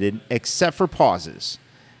unedited, except for pauses.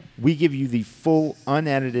 We give you the full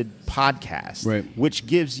unedited podcast, right, which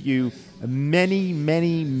gives you many,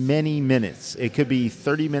 many, many minutes. It could be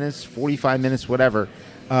 30 minutes, 45 minutes, whatever.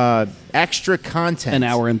 Extra content. An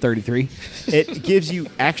hour and 33. It gives you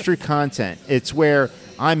extra content. It's where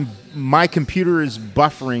my computer is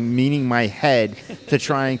buffering, meaning my head, to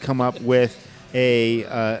try and come up with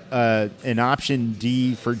an option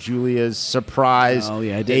D for Julia's surprise. Oh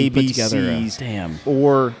yeah, I didn't put together. Damn.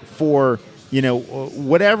 Or for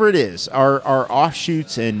whatever it is, our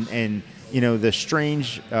offshoots and the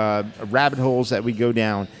strange rabbit holes that we go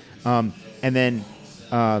down, and then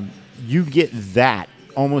you get that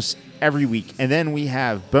almost every week. And then we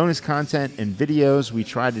have bonus content and videos. We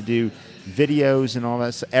try to do videos and all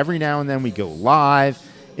that stuff. Every now and then we go live.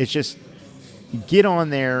 It's just get on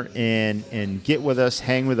there and get with us,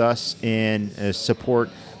 hang with us, and support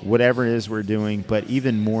whatever it is we're doing. But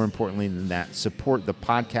even more importantly than that, support the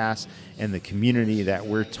podcast and the community that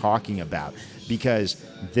we're talking about, because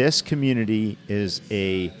this community is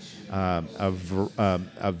a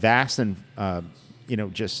vast and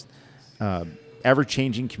just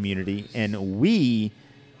ever-changing community. And we,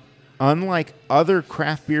 unlike other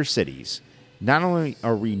craft beer cities, not only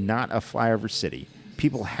are we not a flyover city,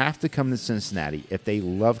 people have to come to Cincinnati if they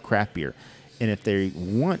love craft beer. And if they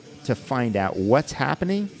want to find out what's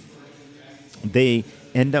happening, they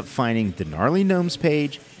end up finding the Gnarly Gnomes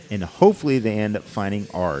page, and hopefully they end up finding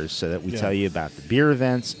ours, so that we tell you about the beer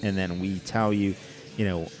events, and then we tell you,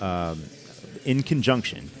 in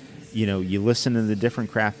conjunction, you listen to the different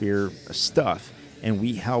craft beer stuff, and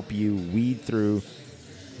we help you weed through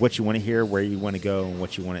what you want to hear, where you want to go, and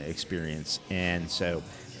what you want to experience. And so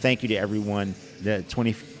thank you to everyone.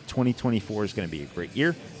 2024 is going to be a great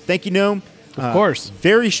year. Thank you, Noam. Of course.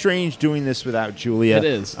 Very strange doing this without Julia. It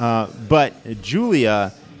is. But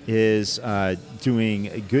Julia is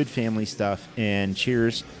doing good family stuff, and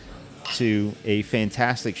cheers to a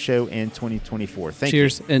fantastic show in 2024. Thank you.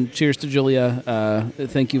 Cheers, and cheers to Julia.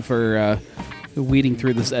 Thank you for weeding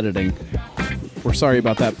through this editing. We're sorry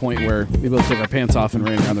about that point where we both took our pants off and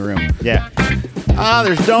ran around the room. Yeah.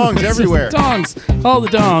 There's dongs everywhere. Dongs. All the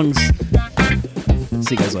dongs.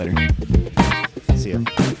 See you guys later. See ya.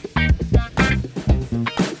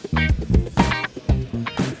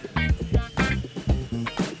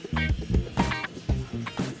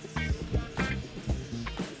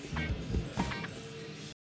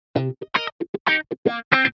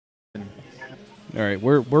 All right,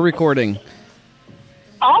 we're recording.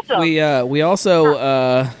 Awesome. We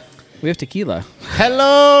also we have tequila.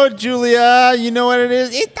 Hello, Julia. You know what it is?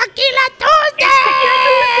 It's Tequila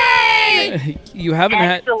Tuesday! You haven't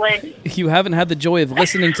Excellent. you haven't had the joy of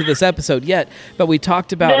listening to this episode yet, but we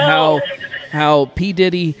talked about No. how P.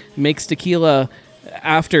 Diddy makes tequila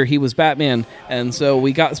after he was Batman, and so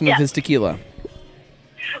we got some of Yeah. his tequila.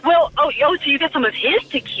 Well, so you got some of his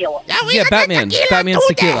tequila. Yeah, Batman. Batman's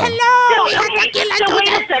tequila. So wait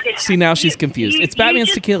a second. See, now she's confused. It's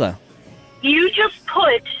Batman's tequila. You just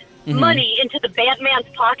put Mm-hmm. money into the Batman's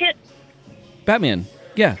pocket? Batman.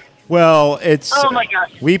 Yeah. Well, it's Oh, my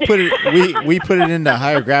gosh. we put it we put it into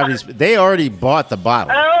higher gravities. They already bought the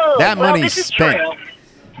bottle. Oh, that well, money's this is spent. true.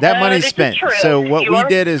 That money's this is spent. true. So what You we are-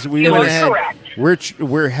 did is we you went are ahead. correct.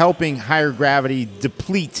 We're helping higher gravity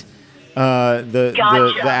deplete the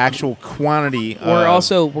Gotcha. actual quantity. We're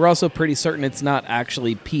also pretty certain it's not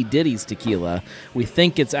actually P. Diddy's tequila. We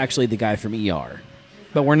think it's actually the guy from ER.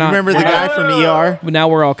 But we're not. remember the we're guy not- from ER But now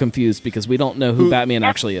we're all confused because we don't know who Batman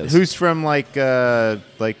actually is. who's from like Newport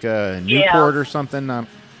or something. I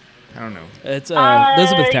don't know. It's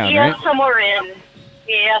Elizabethtown, yeah, right?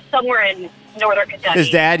 somewhere in northern Kentucky. His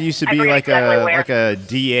dad used to I be forget like exactly where. a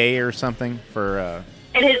DA or something for.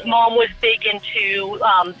 And his mom was big into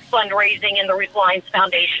fundraising and the Ruth Lyons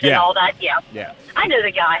Foundation and Yeah. all that. Yeah. Yeah. I know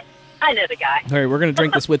the guy. All right, we're gonna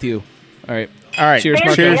drink this with you. All right. All right. Cheers,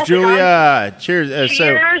 Marco. Cheers, Yes, Julia. Cheers.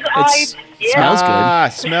 Cheers.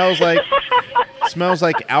 smells good. Smells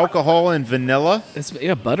like alcohol and vanilla. It's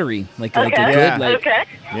buttery, like Okay. a good Yeah. like. Okay.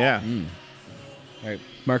 Yeah. All right,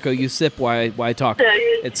 Marco, you sip. Why talk? So-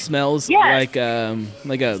 It smells Yes. like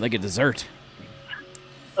a dessert.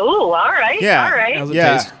 Ooh, all right. Yeah. All right. How's it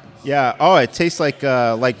Yeah. taste? Yeah. Oh, it tastes like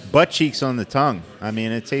butt cheeks on the tongue. I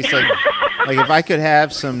mean, it tastes like like if I could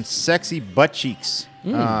have some sexy butt cheeks,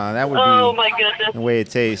 that would be Oh, my goodness. the way it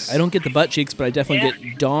tastes. I don't get the butt cheeks, but I definitely Yeah.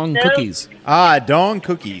 get dong No. cookies. Dong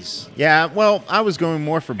cookies. Yeah. Well, I was going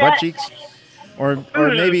more for butt That- cheeks, or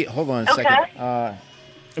maybe. Hold on a Okay. second.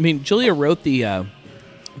 I mean, Julia wrote the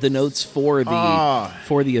notes for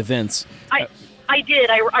the events. I did.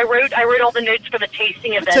 I wrote all the notes for the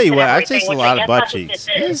tasting event. tell you and what, I everything, taste a which lot I of guess butt that's what cheeks.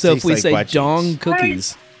 this is. So if Tastes we like say butt cheeks. dong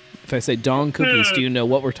cookies, if I say dong cookies, do you know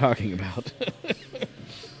what we're talking about?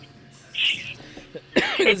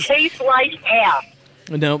 It tastes like ass.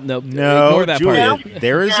 No. No, Ignore that Julia, part.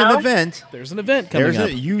 there is an No? event. There's an event coming There's up.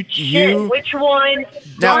 you. Shit, which one?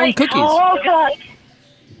 Now- Like, Cookies. Oh, God.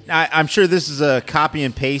 I'm sure this is a copy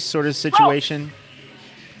and paste sort of situation.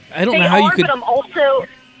 I don't They know how you are, could. but I'm also...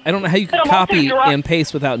 I don't know how you could but I'm also copy dry- and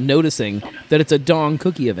paste without noticing that it's a dong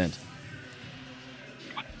cookie event.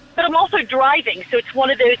 But I'm also driving, so it's one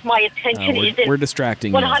of those my attention isn't We're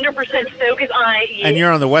distracting you. 100% focused on. And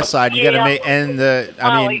you're on the west side. You got to Yeah. make and the.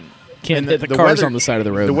 I Oh, mean, Can't and hit the cars on the side of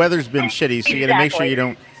the road. The weather's been shitty, so you got to make sure Exactly. you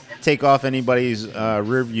don't take off anybody's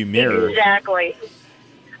rearview mirror. Exactly.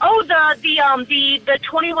 Oh, the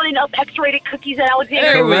 21 and up X-rated cookies at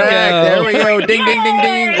Alexandria. There we Correct. go. There we go. Ding, ding, ding,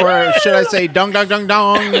 ding. Or should I say, dong, dong, dong,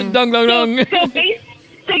 dong. Dong dong dong.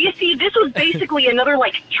 So you see, this was basically another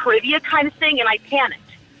like trivia kind of thing, and I panicked.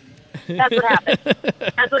 That's what happened.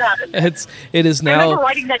 That's what happened. It is I remember now.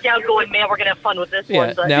 writing that down, going, "Man, we're gonna have fun with this Yeah,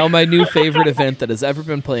 one." But now my new favorite event that has ever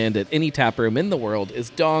been planned at any tap room in the world is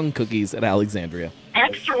dong cookies at Alexandria.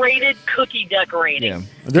 X-rated cookie decorating. Yeah.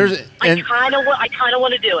 There's I and kind of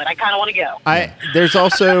want to do it. I kind of want to go. there's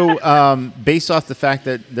also based off the fact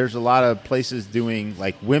that there's a lot of places doing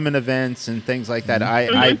like women events and things like that.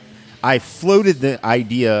 I floated the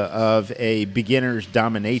idea of a beginner's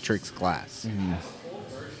dominatrix class.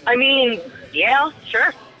 I mean, yeah,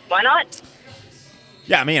 sure. Why not?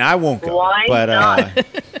 Yeah, I mean I won't go, Why but not?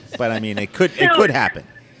 but I mean it could happen.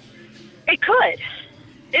 It could.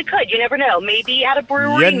 It could. You never know. Maybe at a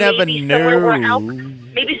brewery. You never maybe somewhere where know.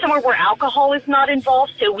 maybe somewhere where alcohol is not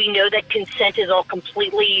involved, so we know that consent is all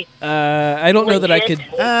completely. I don't know that I legit.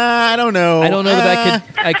 could. I don't know. I don't know that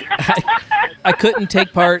I could. I couldn't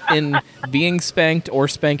take part in being spanked or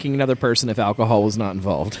spanking another person if alcohol was not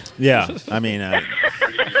involved. Yeah, I mean,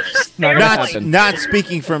 Not gonna happen. not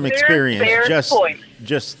speaking from experience, fair point.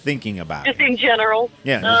 just thinking about Just it. in general.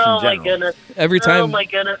 Yeah, just Oh in my general. goodness. Every time. Oh my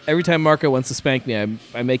goodness. Every time Marco wants to spank me,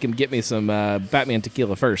 I make him get me some Batman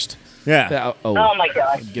tequila first. Yeah, Oh my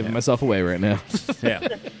god. Giving myself away right now. yeah.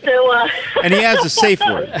 So. And he has a safe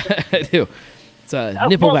word. I do. It's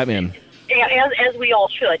nipple well, Batman. As we all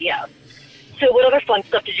should, yeah. So what other fun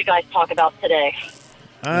stuff did you guys talk about today?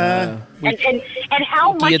 And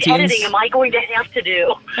how much Guillotines. editing am I going to have to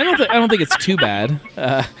do? I don't think it's too bad.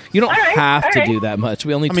 You don't All right, have all to right. do that much.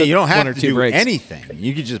 We only I took mean, you don't one or have to two do breaks. anything.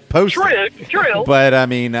 You could just post True, it. true. But I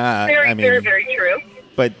mean, Very, very, very true.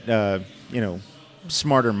 But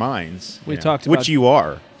smarter minds. We you know, talked which about- you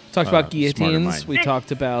are. Talked about smarter guillotines. mind. We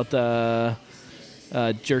talked about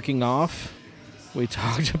jerking off. We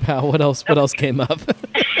talked about what else? What else came up?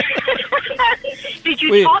 Did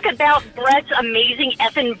you Wait. talk about Brett's amazing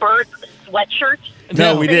effing Bert sweatshirt?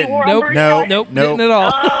 No, we That you didn't. wore on Nope. Bird's No. Eye? Nope. Nope. Didn't at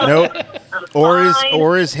all. Nope. Fine.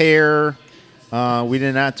 Or his hair. We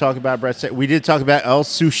did not talk about Brett's. We did talk about El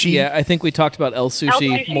Sushi. Yeah, I think we talked about El Sushi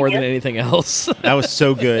Sushi, more than yes. anything else. That was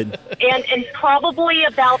so good. And probably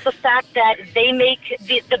about the fact that they make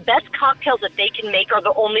the best cocktails that they can make are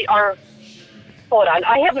hold on,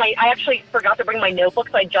 I actually forgot to bring my notebook,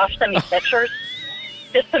 so Josh sent me pictures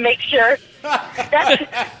just to make sure.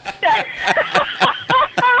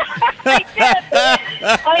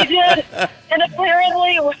 I did. And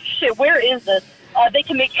apparently, shit, where is this? They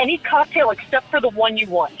can make any cocktail except for the one you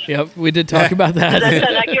want. Yep, we did talk about Is that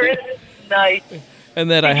that. accurate? Nice. And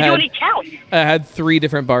then Did you do any counts? I had 3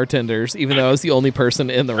 different bartenders, even though I was the only person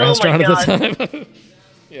in the restaurant at the time.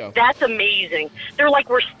 Yeah. That's amazing. They're like,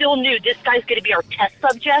 we're still new. This guy's going to be our test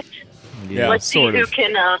subject. Yeah, Let's see sort who of.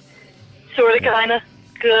 can, sort of, kind of.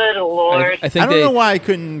 Good Lord. I think I don't they, know why I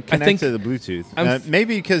couldn't connect think- to the Bluetooth. I'm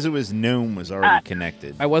Maybe because it was GNOME was already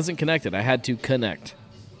connected. I wasn't connected. I had to connect,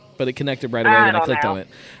 but it connected right away I when I don't clicked know. on it.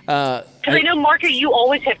 Because I know, Marco, you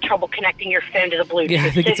always have trouble connecting your phone to the Bluetooth. Yeah, I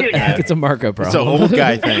think so who knows? it's a Marco It's an problem. old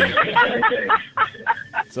guy thing.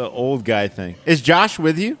 It's an old guy thing. Is Josh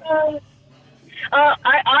with you?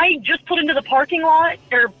 I just put into the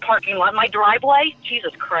my driveway.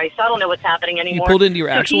 Jesus Christ, I don't know what's happening You anymore. pulled into your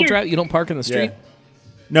So actual he is- drive. You don't park in the street.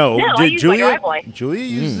 No, No, I use my Julia. driveway. Julia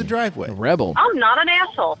uses the driveway. A rebel. I'm not an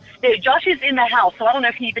asshole. No, Josh is in the house, so I don't know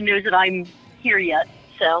if he even knows that I'm here yet.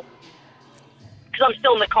 So, because I'm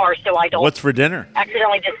still in the car, so I don't What's for dinner?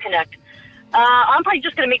 accidentally disconnect. I'm probably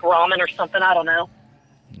just gonna make ramen or something. I don't know.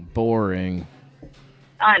 Boring.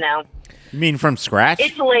 I know. You mean from scratch?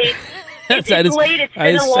 It's late. It's That is- late. It's been I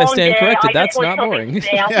a long stand day. corrected. I That's just want not something boring.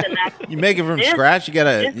 fast and that- You make it from Yeah. scratch. You get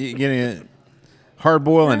a hard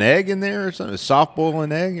boil an egg in there or something. Soft boil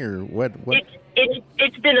an egg or what?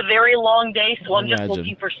 It's been a very long day, so I'm just Imagine.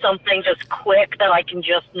 looking for something just quick that I can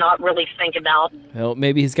just not really think about. Well,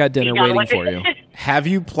 maybe he's got dinner You know, waiting like- for you. Have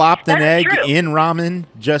you plopped an That's egg true. in ramen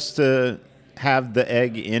just to have the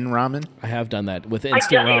egg in ramen? I have done that with I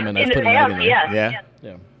instant did ramen. in I've the put an egg past, in there. yeah. Yeah.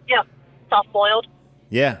 Yeah. Yeah, soft boiled.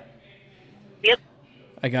 Yeah. Yep,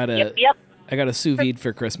 I got yep. I got a sous vide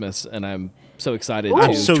for Christmas, and I'm so excited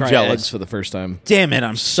I'm to so try jealous. eggs for the first time. Damn it!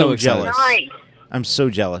 I'm So so excited. jealous. Nice. I'm so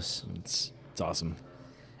jealous. It's awesome.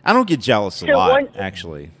 I don't get jealous a So lot, one-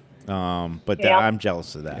 actually. But Yeah. I'm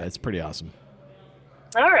jealous of that. Yeah, it's pretty awesome.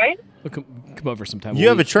 All right. We'll come over sometime. You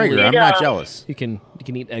have a Traeger. Did, I'm not jealous. You can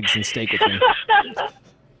eat eggs and steak with me.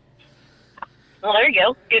 Well, there you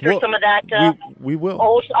go. Give her Well, some of that we will.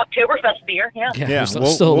 old Oktoberfest beer. Yeah. Yeah, Yeah, there's we'll-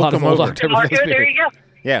 still a we'll lot of come old over. Oktoberfest Marco, beer. there you go.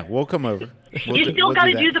 Yeah, we'll come over. You still got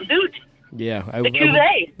to do the boot. Yeah, The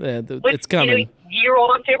cuvee. With, it's coming.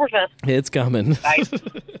 Year-old Oktoberfest. It's coming. Nice.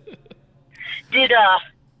 Did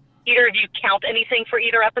either of you count anything for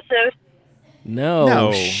either episode? No,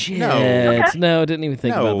 No, shit. no. No, didn't even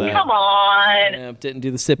think No. about that. Come on. Yeah, didn't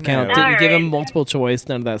do the sip count. No. Didn't give All him right. multiple choice.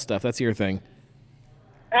 None of that stuff. That's your thing.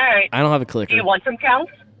 All right. I don't have a Do clicker. you want some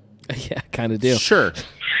counts? Yeah, kind of do. Sure.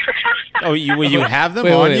 Oh, will you have them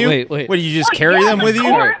Wait, on wait, you? wait. What, do you just Oh, carry yeah, them with of you?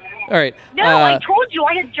 course. All right. No, I told you.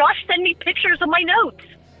 I had Josh send me pictures of my notes.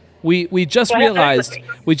 We just Go ahead,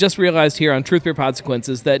 realized here on Truth Beer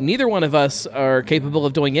Consequences that neither one of us are capable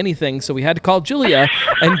of doing anything, so we had to call Julia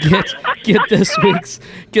and get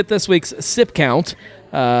this week's sip count.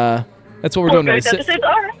 That's what we're doing, right? Both episodes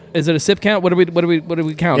are. Is it a sip count? What are we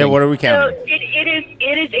counting? Yeah, what are we So counting?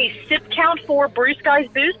 it is a sip count for Bruce Guy's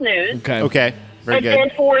Booze News. Okay. Okay, very And good.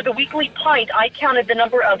 then for the weekly pint, I counted the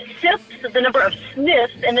number of sips, the number of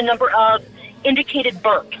sniffs, and the number of indicated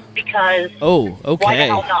burps. Because Oh, okay. Why the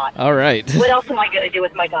hell not? All right. what else am I going to do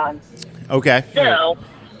with my guns? Okay. So,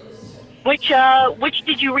 which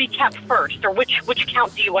did you recap first, or which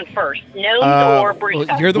count do you want first? Gnomes or Bruce Well,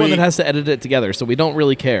 Guy? you're the one We- that has to edit it together, so we don't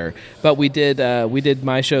really care. But we did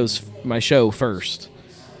my show first,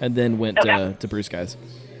 and then went Okay. to Bruce Guys.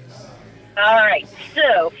 All right.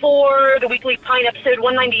 So for the weekly pint episode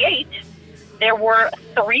 198, there were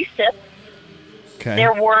 3 sips. Okay.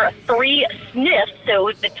 There were 3 sniffs,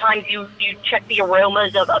 so the times you check the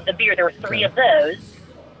aromas of the beer, there were 3 of those.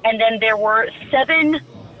 And then there were 7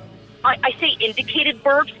 I say indicated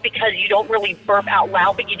burps because you don't really burp out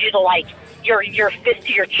loud, but you do the, like, your fist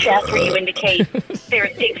to your chest where you indicate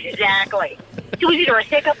there's exactly. It was either a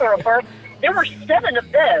hiccup or a burp. There were 7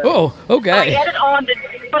 of those. Oh, okay. I added on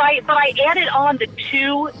I added on the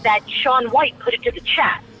 2 that Sean White put into the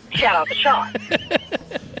chat. Shout out to Sean.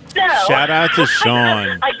 So, Shout out to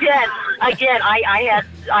Sean. Again, I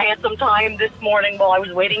had some time this morning while I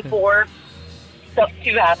was waiting for stuff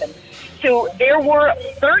to happen. So there were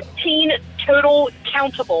 13 total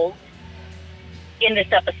countables in this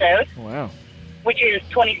episode, Wow. which is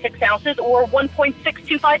 26 ounces or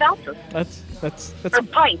 1.625 ounces. That's Or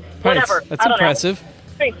pints, whatever. That's I don't impressive.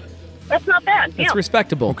 know. That's not bad. That's yeah.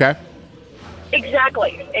 respectable. Okay.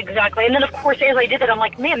 Exactly. And then, of course, as I did that, I'm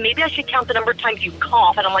like, man, maybe I should count the number of times you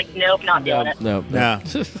cough. And I'm like, nope, not doing it. No. No.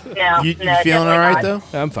 No, You no, feeling all right, definitely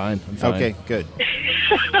though? I'm fine. Okay, good.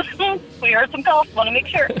 not. We heard some coughs. Want to make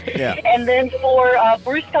sure. Yeah. And then for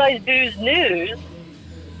Bruce Guy's Booze News,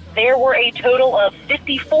 there were a total of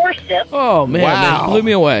 54 sips, Oh, man. Wow. That blew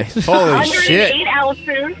me away. Holy 108 shit.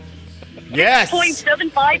 ounces, Yes.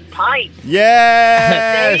 0.75 pints.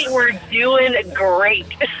 Yes. They were doing great.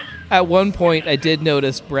 At one point, I did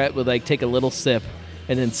notice Brett would, like, take a little sip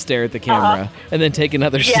and then stare at the camera and then take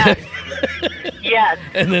another Yes. sip Yes.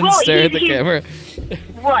 and then Well, stare at the he- camera.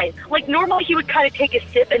 Right. Like, normally he would kind of take a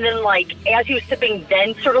sip and then, like, as he was sipping,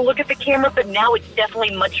 then sort of look at the camera, but now it's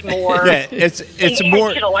definitely much more Yeah, it's more.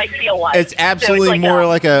 intentional, I feel like. It's So absolutely like more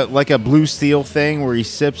like a Blue Steel thing where he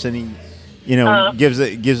sips and he, gives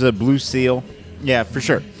a Blue Steel. Yeah, for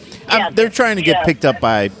sure. Yeah. They're trying to get Yeah. picked up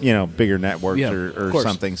by bigger networks Yeah, or of course.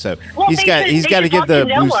 something. So Well, he's they got should to give talk the to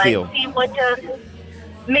Blue Noah Steel. and see what,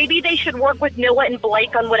 maybe they should work with Noah and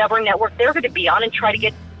Blake on whatever network they're going to be on and try to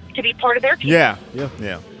get to be part of their team. Yeah.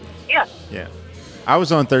 Yeah. I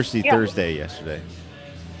was on Thirsty Yeah. Thursday yesterday.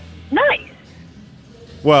 Nice.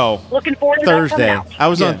 Well, Looking forward to Thursday. that coming out. I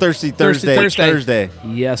was on Yeah. Thirsty Thursday. Thursday.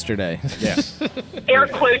 Yesterday. Yeah. Air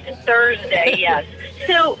quotes Thursday, yes.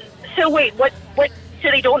 So wait, what? So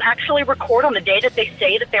they don't actually record on the day that they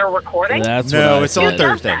say that they're recording? That's what No, I it's on said.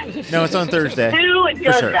 Thursday. No, it's on Thursday. Who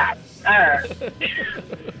does sure. that?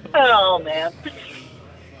 Oh, man.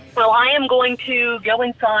 Well, I am going to go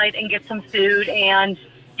inside and get some food and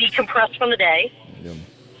decompress from the day.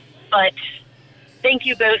 But thank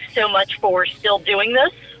you both so much for still doing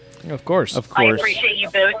this. Of course. Of I course. appreciate you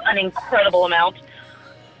both an incredible amount.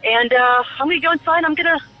 And I'm going to go inside. I'm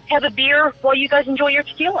going to have a beer while you guys enjoy your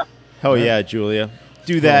tequila. Hell yeah, Julia.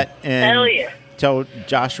 Do that and Hell yeah. tell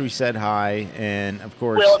Josh we said hi, and of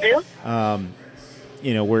course, Will do.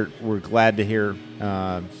 we're glad to hear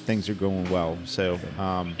things are going well. So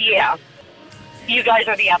Yeah. You guys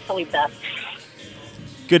are the absolute best.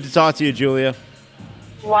 good to talk to you, Julia.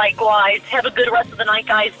 Likewise. Have a good rest of the night,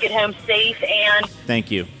 guys. Get home safe, and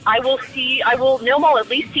Thank you. I'll at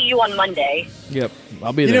least see you on Monday Yep.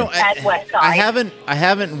 I'll be there. at West Side. I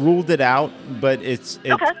haven't ruled it out, but it's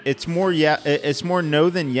more it's more no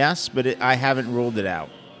than yes, but I haven't ruled it out.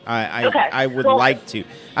 I would Well, like to.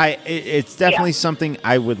 It's definitely Yeah. something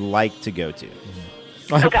I would like to go to.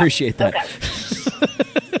 I Okay. appreciate that.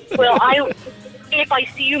 Okay. Well, if I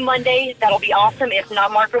see you Monday, that'll be awesome. If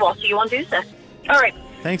not, Marco, I'll see you on Tuesday. All right.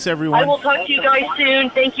 Thanks, everyone. I will talk to you guys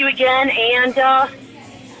soon. Thank you again, and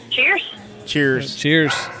cheers. Cheers.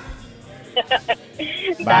 Cheers.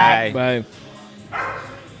 Bye. Bye.